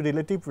same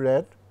relative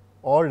rate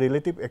or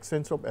relative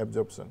extent of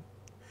absorption.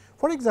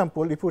 For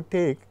example, if you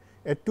take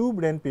a two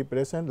brand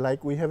preparation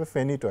like we have a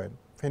phenytoin.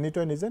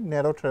 phenytoin is a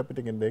narrow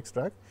therapeutic index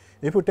drug.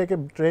 If you take a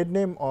trade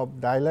name of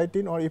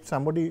dilatin, or if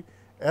somebody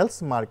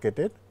else market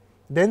it,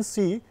 then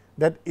see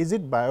that is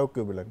it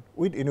bioequivalent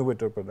with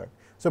innovator product.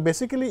 So,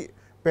 basically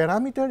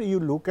parameter you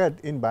look at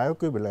in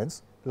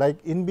bioequivalence,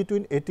 like in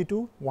between 80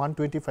 to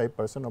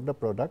 125% of the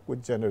product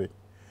with generic.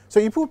 So,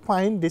 if you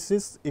find this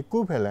is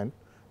equivalent,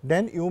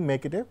 then you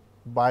make it a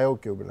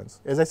bioequivalence.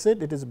 As I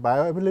said, it is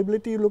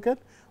bioavailability you look at,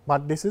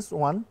 but this is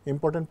one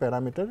important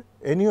parameter.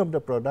 Any of the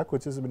product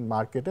which has been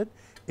marketed,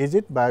 is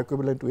it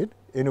bioequivalent with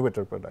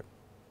innovator product.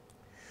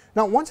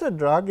 Now, once a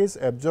drug is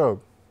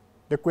absorbed,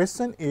 the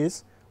question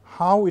is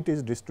how it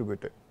is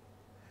distributed.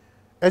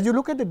 As you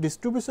look at the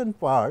distribution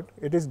part,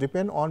 it is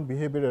depend on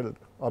behavioral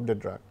of the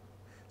drug.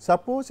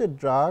 Suppose a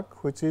drug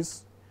which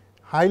is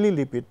highly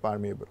lipid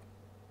permeable.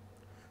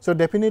 So,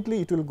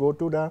 definitely it will go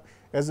to the,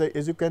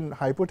 as you can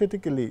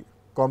hypothetically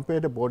compare,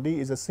 the body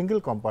is a single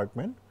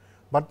compartment,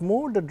 but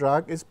more the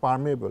drug is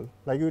permeable.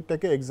 Like you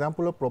take an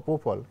example of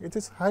propofol, it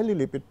is highly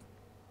lipid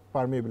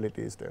permeability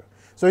is there.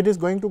 So, it is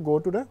going to go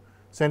to the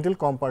central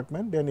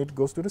compartment, then it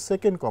goes to the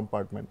second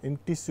compartment in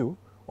tissue,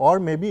 or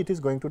maybe it is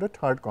going to the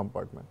third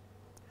compartment.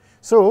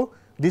 So,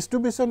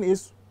 distribution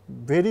is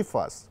very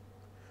fast,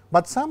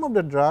 but some of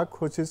the drug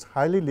which is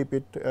highly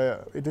lipid,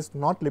 it is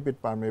not lipid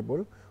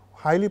permeable,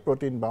 highly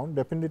protein bound,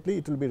 definitely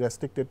it will be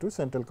restricted to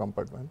central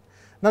compartment.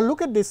 Now,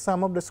 look at this,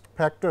 some of the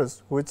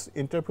factors which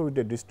interfere with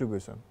the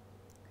distribution.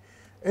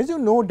 As you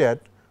know that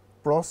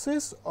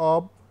process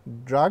of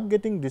drug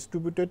getting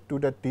distributed to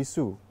the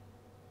tissue,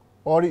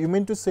 or you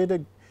mean to say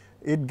that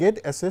it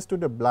get access to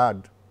the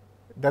blood,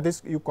 that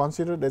is you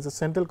consider as a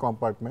central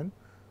compartment,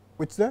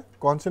 which the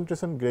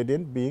concentration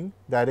gradient being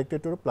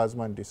directed to the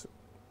plasma and tissue.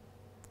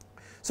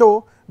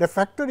 So, the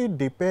factor it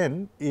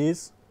depend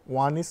is,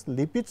 one is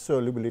lipid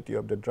solubility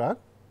of the drug,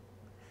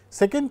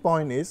 second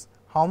point is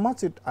how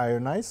much it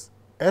ionize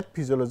at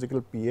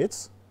physiological pH,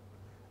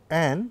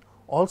 and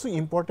also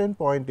important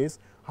point is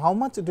how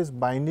much it is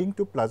binding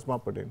to plasma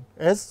protein.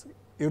 As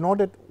you know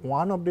that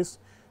one of this,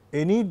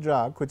 any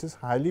drug which is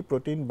highly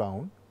protein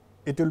bound,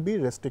 it will be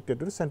restricted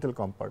to the central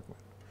compartment.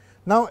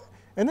 Now,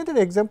 another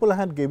example I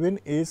had given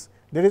is,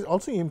 there is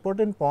also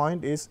important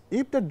point is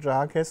if the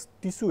drug has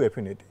tissue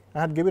affinity.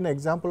 I had given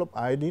example of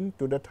iodine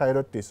to the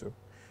thyroid tissue,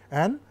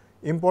 and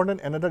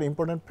another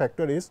important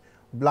factor is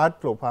blood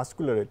flow,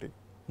 vascularity.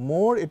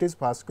 More it is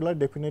vascular,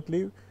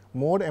 definitely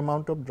more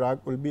amount of drug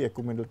will be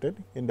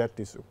accumulated in that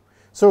tissue.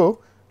 So,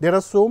 there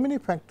are so many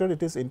factors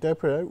it is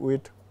interfere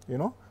with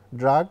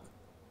drug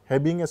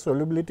having a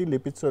solubility,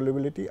 lipid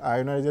solubility,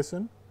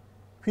 ionization,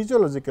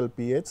 physiological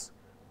pH,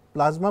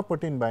 plasma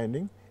protein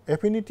binding,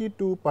 affinity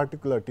to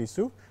particular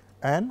tissue,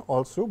 and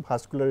also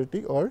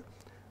vascularity or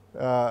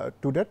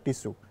to that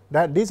tissue.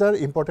 That these are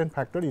important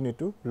factors you need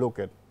to look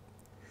at.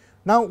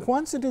 Now,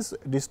 once it is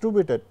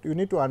distributed, you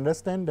need to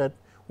understand that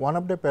one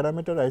of the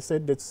parameter I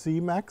said that C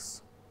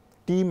max,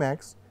 T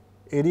max,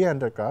 area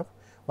under curve,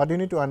 but you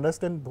need to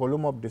understand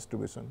volume of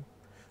distribution.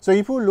 So,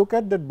 if you look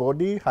at that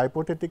body,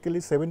 hypothetically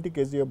 70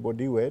 kg of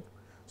body weight,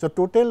 so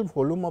total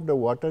volume of the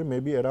water may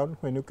be around,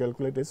 when you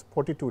calculate, is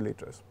 42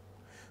 liters.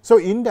 So,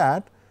 in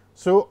that,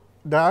 so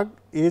drug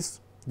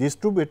is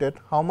distributed,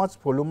 how much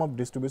volume of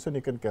distribution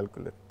you can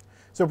calculate.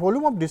 So,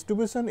 volume of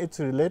distribution is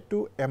related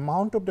to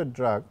amount of the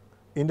drug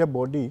in the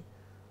body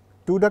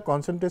to the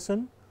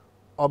concentration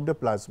of the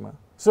plasma.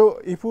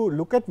 So, if you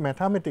look at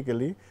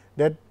mathematically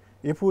that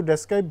if you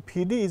describe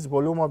Vd is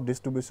volume of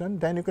distribution,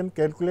 then you can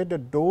calculate the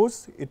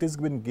dose it is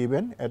been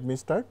given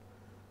administered,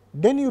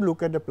 then you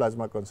look at the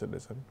plasma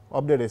concentration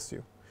of the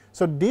ratio.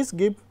 So, this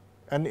give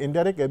an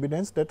indirect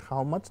evidence that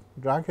how much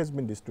drug has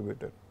been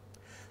distributed.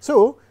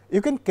 So,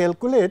 you can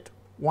calculate,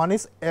 one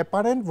is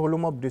apparent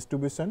volume of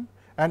distribution,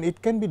 and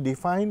it can be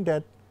defined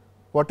that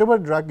whatever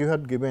drug you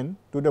have given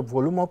to the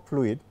volume of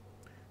fluid,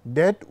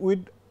 that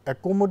would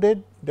accommodate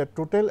the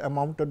total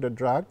amount of the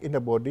drug in the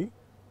body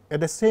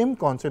at the same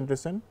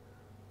concentration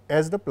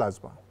as the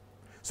plasma.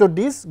 So,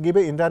 this give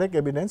a indirect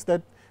evidence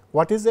that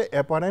what is the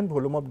apparent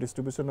volume of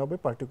distribution of a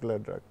particular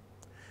drug.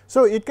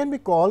 So, it can be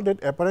called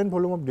that apparent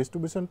volume of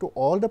distribution to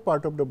all the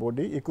part of the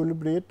body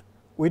equilibrate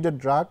with the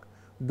drug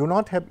do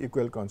not have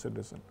equal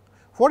concentration.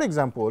 For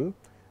example,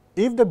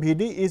 if the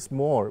Vd is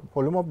more,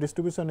 volume of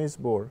distribution is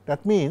more,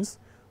 that means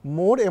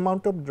more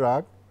amount of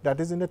drug that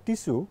is in the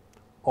tissue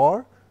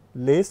or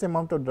less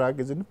amount of drug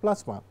is in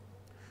plasma.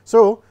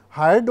 So,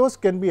 higher dose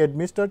can be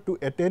administered to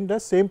attain the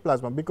same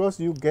plasma, because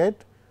you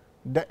get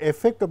the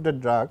effect of the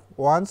drug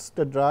once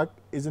the drug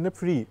is in a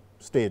free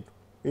state,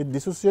 it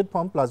dissociates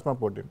from plasma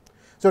protein.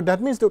 So,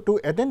 that means to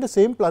attain the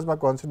same plasma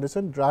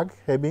concentration, drug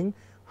having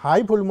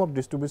high volume of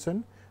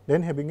distribution,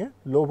 then having a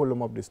low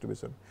volume of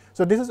distribution.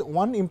 So, this is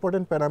one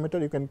important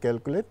parameter you can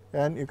calculate,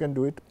 and you can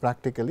do it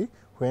practically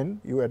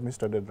when you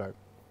administer the drug.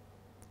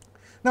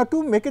 Now,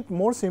 to make it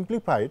more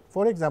simplified,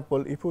 for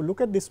example, if you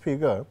look at this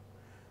figure,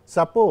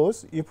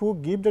 suppose if you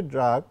give the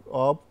drug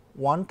of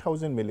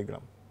 1000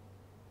 milligram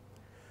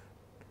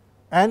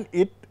and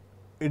it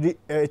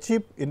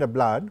achieve in the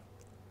blood,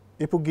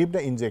 if you give the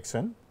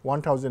injection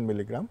 1000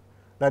 milligram,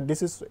 that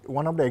this is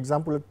one of the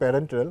example with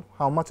parenteral,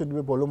 how much it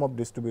will be volume of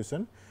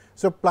distribution.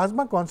 So,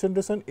 plasma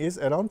concentration is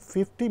around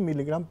 50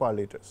 milligram per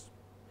liters.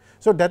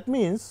 So, that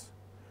means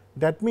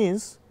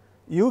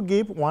you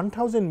give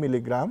 1000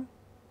 milligram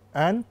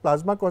and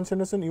plasma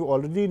concentration you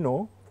already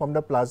know from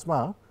the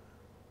plasma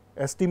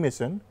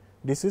estimation,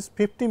 this is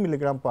 50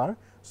 milligram per.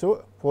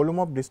 So, volume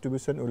of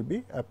distribution will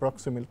be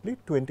approximately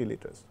 20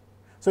 liters.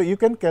 So, you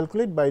can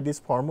calculate by this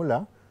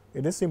formula,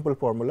 it is simple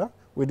formula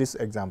with this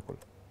example.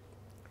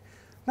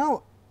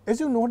 Now, as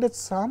you know that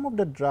some of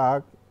the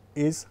drug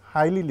is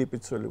highly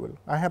lipid soluble.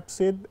 I have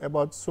said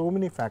about so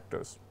many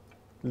factors,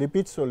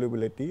 lipid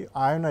solubility,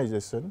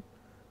 ionization,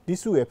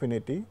 tissue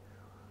affinity,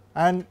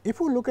 and if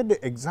you look at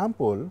the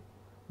example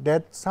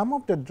that some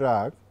of the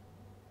drug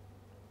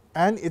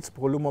and its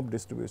volume of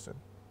distribution.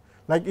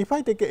 Like if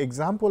I take an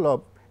example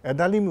of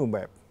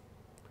adalimumab,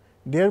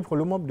 their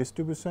volume of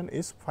distribution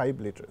is 5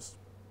 liters.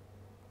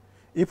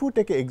 If you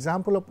take an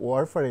example of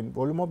warfarin,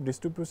 volume of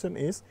distribution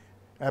is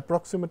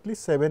approximately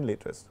 7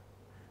 liters.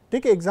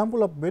 Take an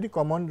example of very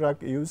common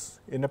drug used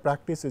in the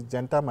practice is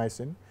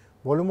gentamicin,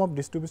 volume of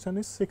distribution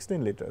is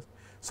 16 liters.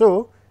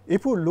 So,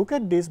 if you look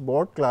at this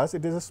broad class,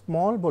 it is a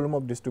small volume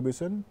of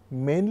distribution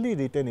mainly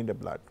retained in the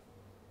blood.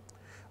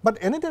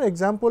 But another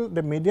example,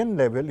 the median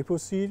level, if you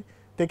see,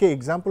 take an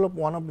example of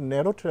one of the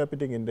narrow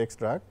therapeutic index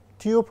drug,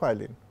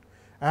 theophylline,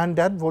 and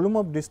that volume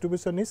of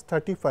distribution is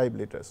 35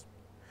 liters.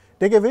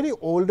 Take a very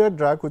older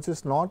drug which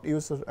is not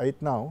used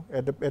right now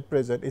at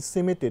present is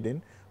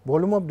cimetidine,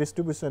 volume of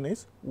distribution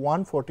is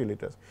 140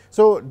 liters.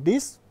 So,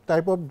 this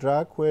type of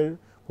drug where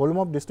volume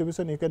of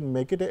distribution you can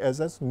make it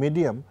as a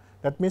medium,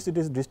 that means it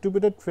is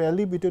distributed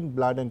fairly between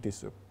blood and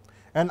tissue.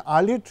 And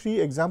earlier 3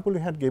 example we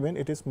had given,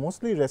 it is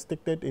mostly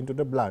restricted into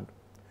the blood.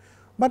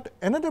 But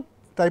another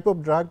type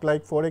of drug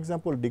like for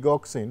example,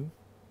 digoxin,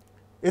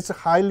 it is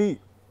highly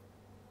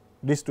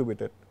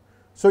distributed.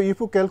 So, if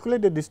you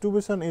calculate the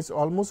distribution is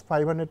almost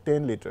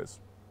 510 liters,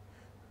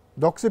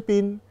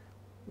 doxepin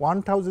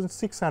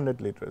 1600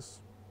 liters,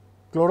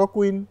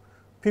 chloroquine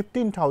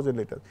 15,000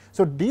 liters.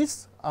 So,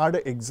 these are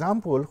the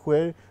example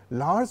where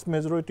large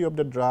majority of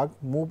the drug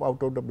move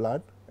out of the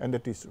blood and the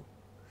tissue.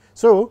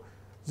 So,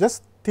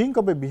 just think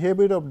of a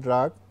behavior of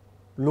drug,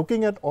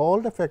 looking at all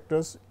the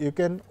factors, you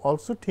can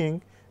also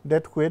think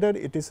that whether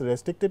it is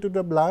restricted to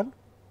the blood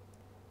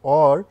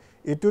or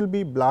it will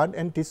be blood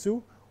and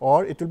tissue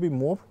or it will be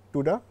moved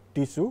to the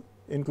tissue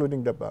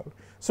including the blood.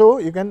 So,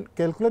 you can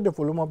calculate the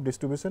volume of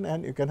distribution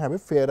and you can have a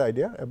fair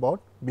idea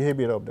about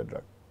behavior of the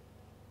drug.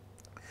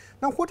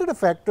 Now, what are the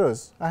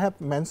factors? I have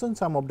mentioned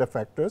some of the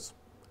factors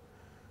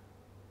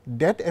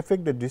that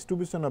affect the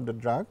distribution of the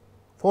drug.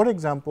 For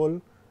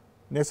example,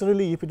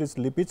 necessarily if it is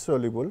lipid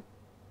soluble,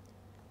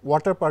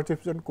 water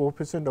participation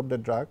coefficient of the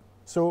drug.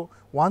 So,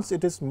 once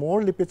it is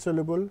more lipid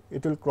soluble,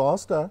 it will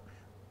cross the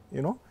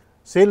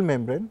cell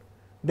membrane.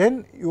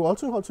 Then you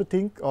also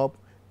think of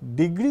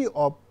degree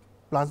of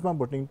plasma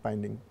protein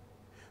binding.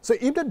 So,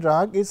 if the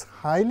drug is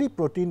highly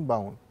protein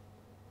bound,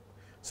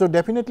 so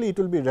definitely it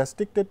will be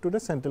restricted to the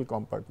central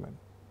compartment.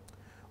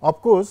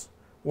 Of course,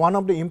 one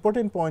of the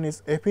important point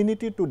is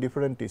affinity to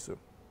different tissue.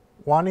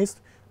 One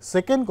is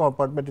second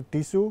compartment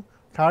tissue,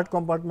 third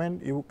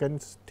compartment you can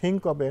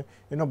think of a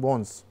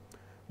bones.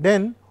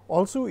 Then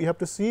also you have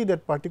to see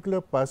that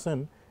particular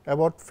person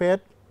about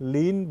fat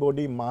lean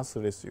body mass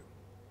ratio.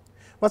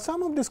 But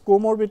some of these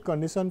comorbid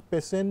condition,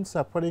 patients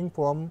suffering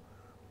from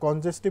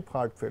congestive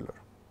heart failure,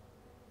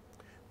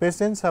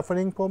 patients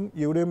suffering from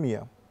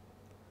uremia,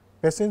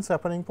 patients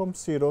suffering from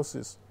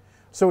cirrhosis.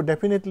 So,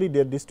 definitely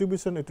their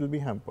distribution it will be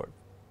hampered.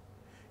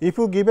 If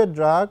you give a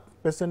drug,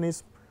 patient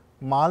is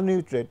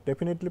malnutrited,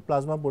 definitely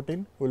plasma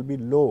protein will be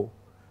low.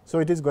 So,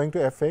 it is going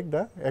to affect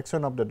the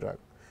action of the drug.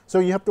 So,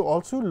 you have to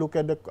also look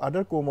at the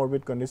other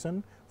comorbid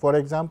condition. For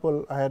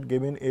example, I had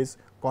given is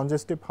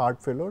congestive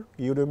heart failure,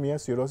 uremia,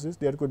 cirrhosis,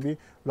 there could be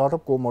lot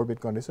of comorbid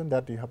condition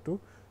that you have to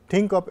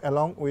think of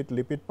along with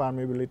lipid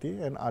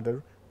permeability and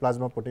other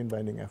plasma protein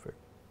binding effect.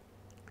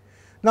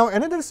 Now,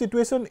 another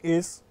situation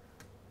is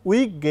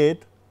we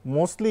get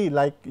mostly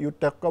like you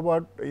talk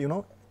about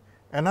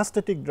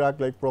anesthetic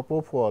drug like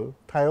propofol,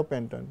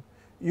 thiopental,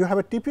 you have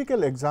a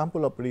typical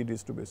example of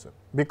redistribution,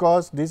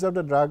 because these are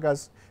the drug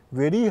as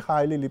very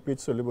highly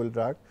lipid soluble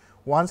drug.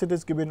 Once it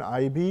is given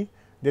IV,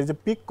 there is a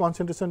peak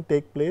concentration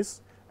take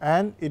place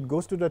and it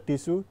goes to the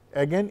tissue,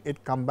 again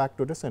it come back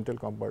to the central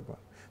compartment.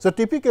 So,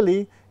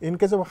 typically in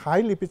case of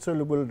high lipid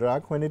soluble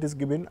drug, when it is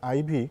given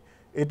IV,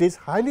 it is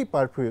highly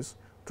perfused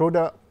through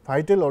the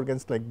vital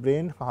organs like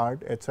brain,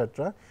 heart,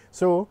 etc.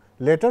 So,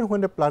 later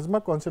when the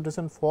plasma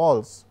concentration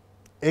falls,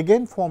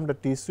 again from the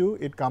tissue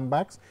it comes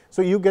back.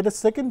 So, you get a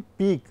second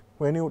peak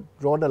when you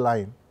draw the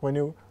line, when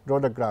you draw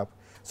the graph.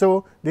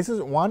 So, this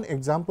is one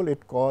example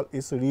it called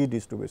is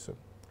redistribution.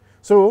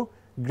 So,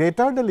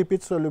 greater the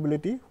lipid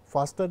solubility,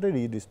 faster the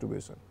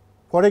redistribution.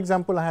 For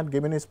example, I had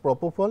given is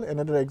propofol,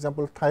 another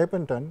example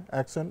thiopental,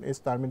 action is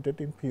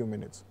terminated in few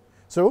minutes.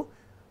 So,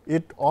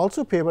 it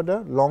also favor the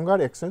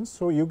longer action.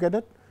 So, you get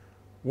a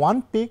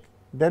one peak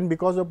then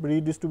because of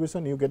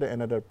redistribution you get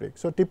another peak.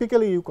 So,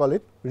 typically you call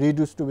it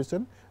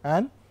redistribution,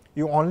 and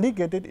you only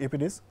get it if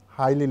it is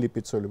highly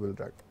lipid soluble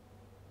drug.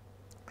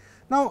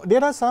 Now,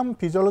 there are some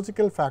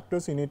physiological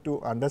factors you need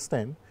to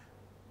understand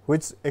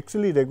which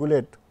actually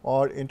regulate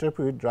or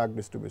interfere with drug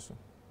distribution.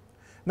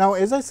 Now,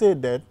 as I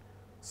said that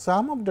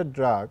some of the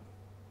drug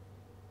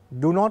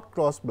do not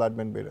cross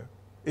blood-brain barrier.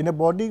 In a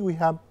body we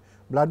have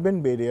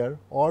blood-brain barrier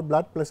or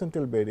blood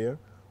placental barrier,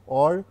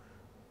 or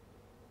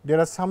there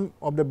are some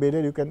of the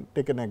barrier. You can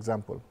take an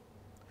example.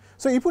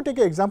 So, if you take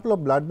an example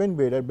of blood-brain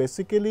barrier,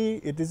 basically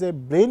it is a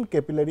brain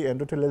capillary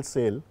endothelial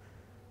cell,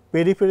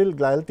 peripheral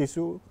glial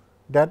tissue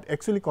that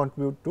actually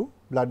contribute to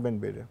blood-brain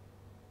barrier.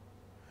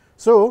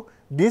 So,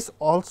 this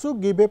also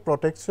give a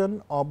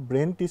protection of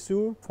brain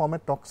tissue from a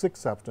toxic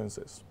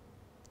substances,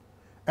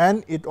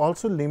 and it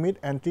also limit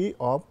entry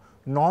of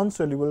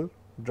non-soluble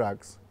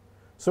drugs.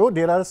 So,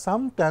 there are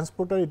some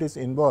transporter it is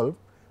involved,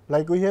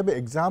 like we have an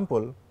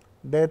example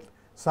that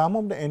some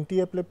of the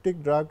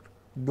anti-epileptic drugs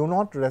do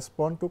not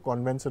respond to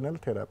conventional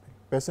therapy,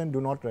 patient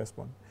do not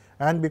respond,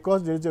 and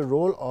because there is a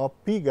role of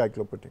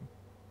p-glycoprotein.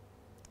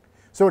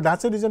 So, that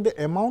is the reason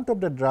the amount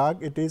of the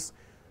drug it is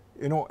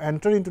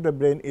enter into the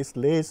brain is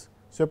less.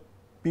 So,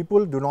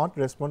 people do not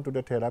respond to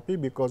the therapy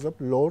because of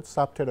low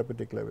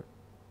subtherapeutic level.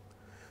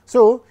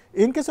 So,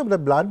 in case of the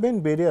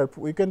blood-brain barrier,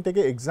 we can take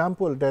an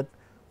example that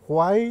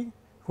why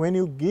when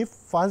you give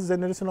first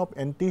generation of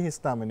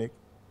antihistaminic,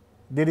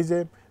 there is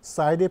a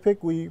side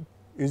effect we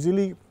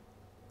usually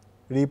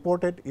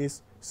reported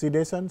is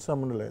sedation,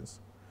 somnolence.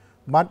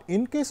 But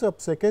in case of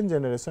second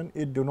generation,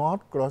 it do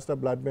not cross the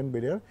blood-brain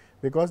barrier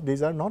because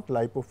these are not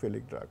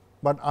lipophilic drug,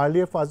 but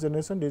earlier first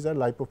generation these are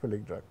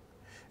lipophilic drug.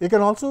 You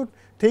can also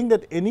think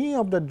that any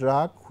of the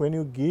drug when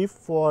you give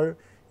for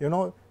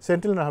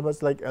sentinel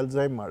nervous like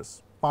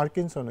Alzheimer's,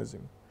 Parkinsonism.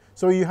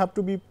 So, you have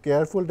to be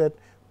careful that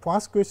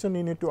first question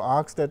you need to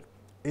ask that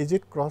is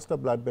it cross the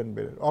blood-brain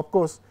barrier. Of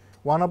course,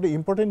 one of the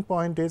important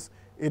point is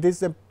it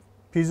is a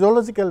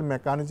physiological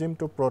mechanism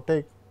to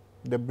protect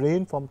the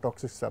brain from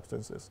toxic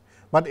substances,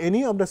 but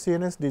any of the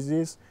CNS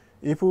disease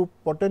if you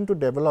pretend to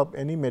develop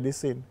any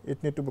medicine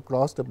it need to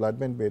cross the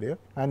blood-brain barrier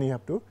and you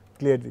have to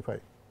clarify.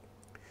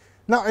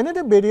 Now,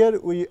 another barrier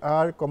we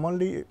are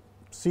commonly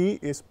see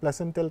is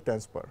placental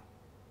transfer.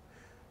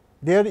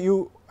 There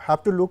you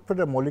have to look for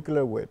the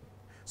molecular weight.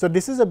 So,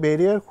 this is a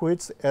barrier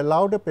which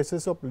allow the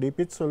passage of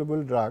lipid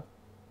soluble drug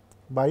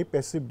by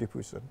passive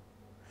diffusion.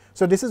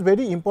 So, this is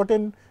very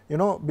important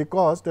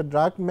because the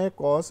drug may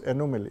cause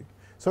anomaly.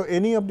 So,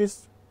 any of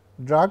this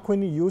drug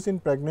when you use in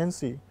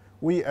pregnancy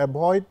we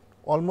avoid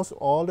almost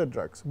all the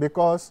drugs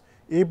because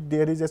if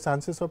there is a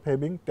chances of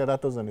having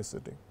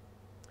teratogenicity.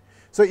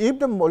 So, if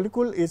the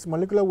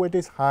molecular weight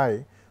is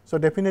high, so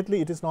definitely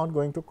it is not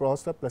going to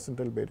cross the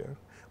placental barrier.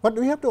 But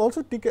we have to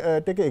also take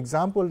an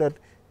example that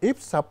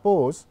if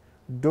suppose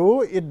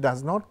though it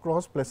does not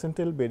cross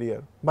placental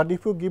barrier, but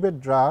if you give a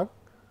drug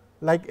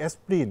like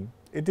aspirin,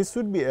 it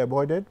should be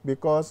avoided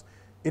because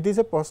it is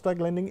a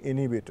prostaglandin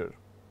inhibitor.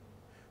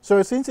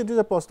 So, since it is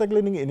a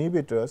prostaglandin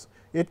inhibitors,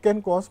 it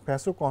can cause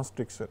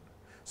vasoconstriction.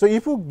 So,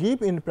 if you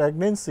give in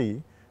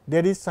pregnancy,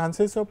 there is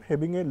chances of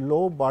having a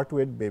low birth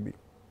weight baby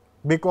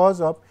because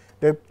of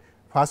the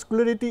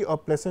vascularity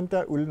of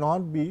placenta will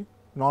not be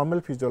normal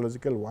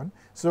physiological one.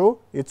 So,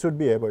 it should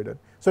be avoided.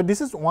 So,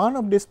 this is one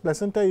of this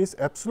placenta is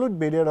absolute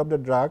barrier of the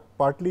drug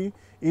partly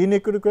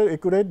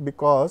inaccurate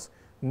because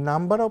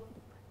number of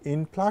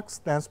influx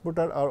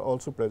transporter are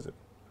also present.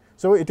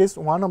 So, it is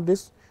one of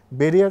this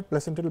barrier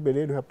placental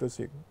barrier you have to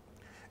see.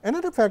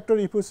 Another factor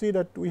if you see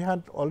that we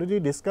had already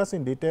discussed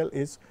in detail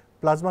is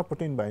plasma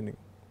protein binding.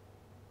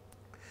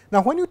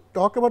 Now, when you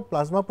talk about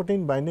plasma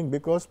protein binding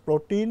because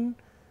protein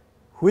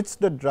which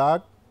the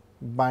drug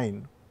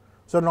bind.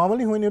 So,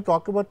 normally when you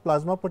talk about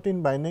plasma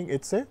protein binding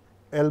it is a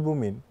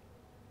albumin.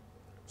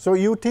 So,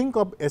 you think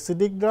of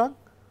acidic drug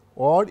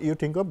or you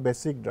think of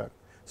basic drug.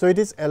 So, it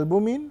is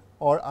albumin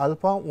or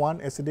alpha 1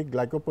 acidic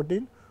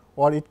glycoprotein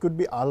or it could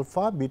be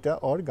alpha, beta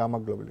or gamma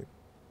globulin.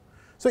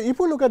 So, if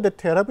you look at the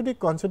therapeutic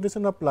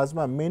concentration of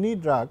plasma, many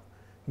drugs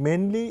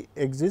mainly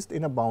exist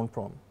in a bound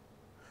form.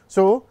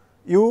 So,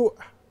 you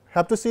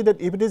have to see that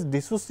if it is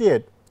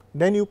dissociate,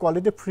 then you call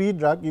it a free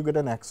drug, you get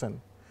an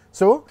action.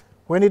 So,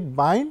 when it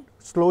bind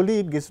slowly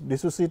it gets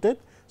dissociated,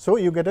 so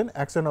you get an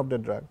action of the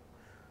drug.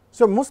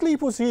 So, mostly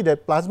if you see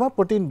that plasma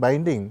protein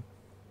binding,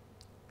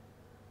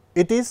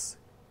 it is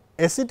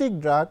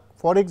acidic drug.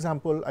 For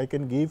example, I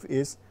can give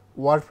is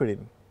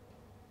warfarin,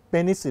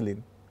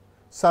 penicillin,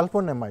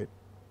 sulfonamide,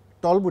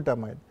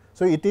 tolbutamide.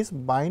 So, it is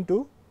bind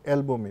to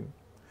albumin.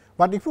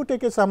 But if you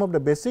take some of the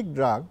basic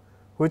drug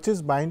which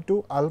is bind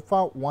to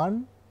alpha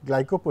 1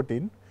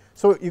 glycoprotein.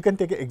 So, you can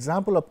take an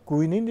example of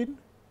quinine,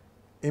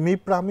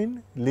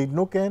 imipramine,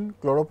 lignocaine,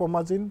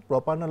 chlorpromazine,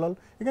 propranolol,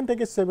 you can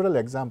take several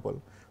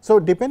examples. So,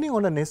 depending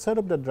on the nature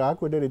of the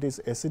drug whether it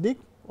is acidic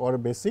or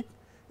basic,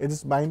 it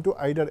is bind to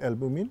either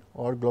albumin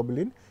or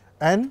globulin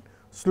and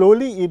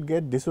slowly it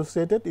get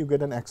dissociated, you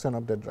get an action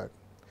of the drug.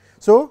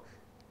 So,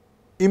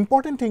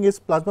 important thing is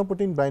plasma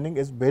protein binding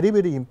is very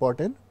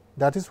important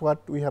that is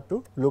what we have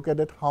to look at,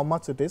 it how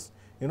much it is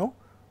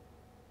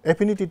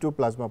affinity to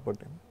plasma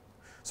protein.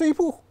 So, if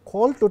you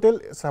whole total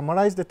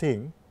summarize the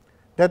thing,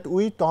 that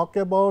we talk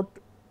about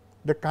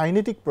the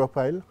kinetic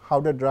profile, how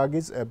the drug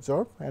is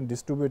absorbed and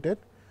distributed.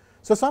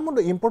 So, some of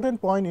the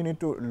important point you need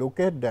to look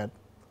at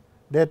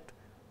that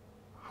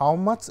how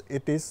much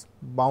it is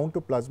bound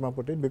to plasma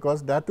protein,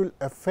 because that will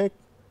affect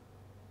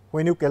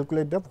when you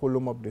calculate the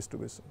volume of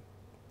distribution.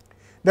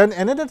 Then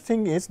another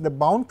thing is the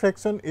bound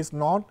fraction is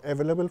not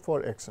available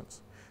for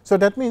actions. So,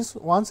 that means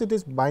once it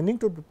is binding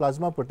to the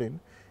plasma protein,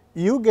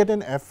 you get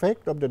an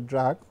effect of the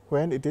drug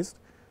when it is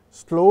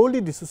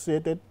slowly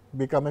dissociated,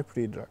 become a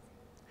free drug.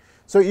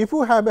 So, if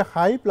you have a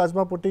high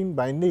plasma protein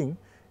binding,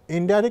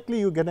 indirectly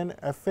you get an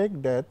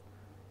effect that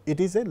it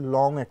is a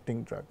long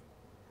acting drug,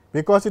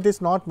 because it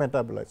is not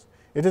metabolized,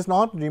 it is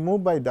not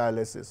removed by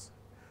dialysis.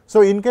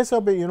 So, in case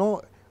of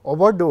a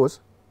overdose,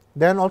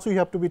 then also you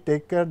have to be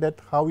take care that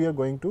how you are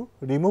going to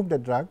remove the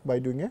drug by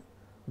doing a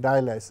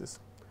dialysis.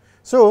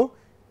 So,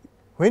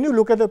 when you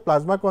look at the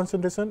plasma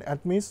concentration,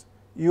 that means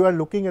you are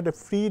looking at a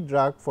free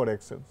drug for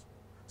actions.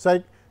 So,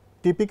 like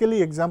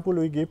typically example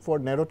we give for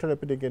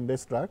neurotherapeutic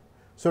index drug.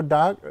 So,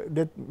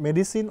 the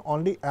medicine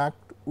only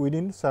act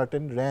within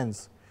certain range.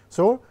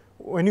 So,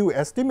 when you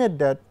estimate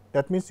that,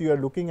 that means you are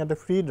looking at a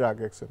free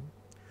drug action.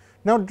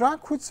 Now,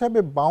 drug which have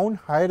a bound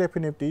higher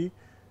affinity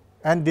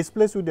and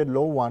displaced with a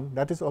low one,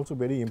 that is also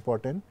very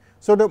important.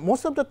 So, the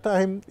most of the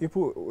time if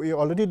we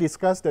already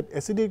discussed that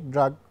acidic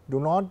drug do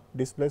not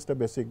displace the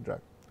basic drug,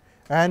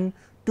 and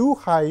too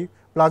high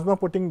plasma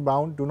protein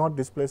bound do not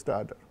displace the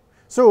other.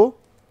 So,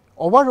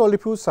 overall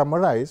if you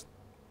summarize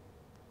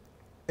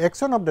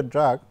action of the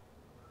drug,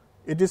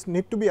 it is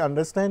need to be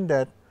understand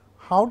that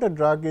how the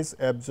drug is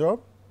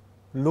absorbed,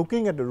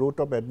 looking at the route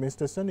of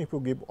administration. If you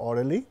give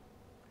orally,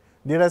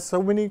 there are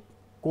so many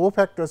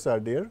cofactors are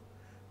there,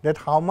 that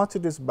how much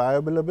it is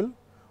bioavailable,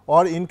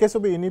 or in case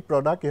of any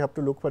product you have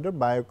to look for the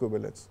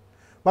bioequivalence.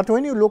 But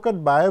when you look at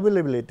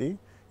bioavailability,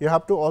 you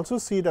have to also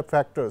see the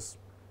factors,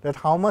 that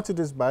how much it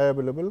is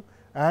bioavailable,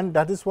 and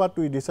that is what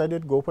we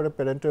decided go for a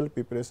parenteral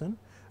preparation.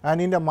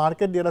 And in the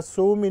market there are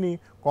so many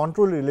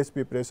control release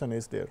preparation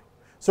is there.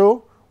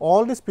 So,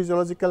 all these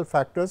physiological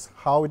factors,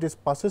 how it is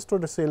passes through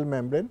the cell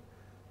membrane,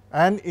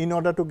 and in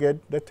order to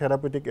get the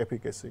therapeutic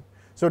efficacy.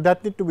 So,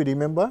 that need to be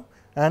remembered,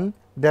 and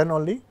then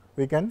only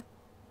we can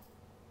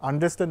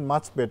understand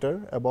much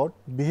better about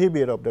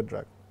behavior of the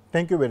drug.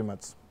 Thank you very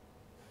much.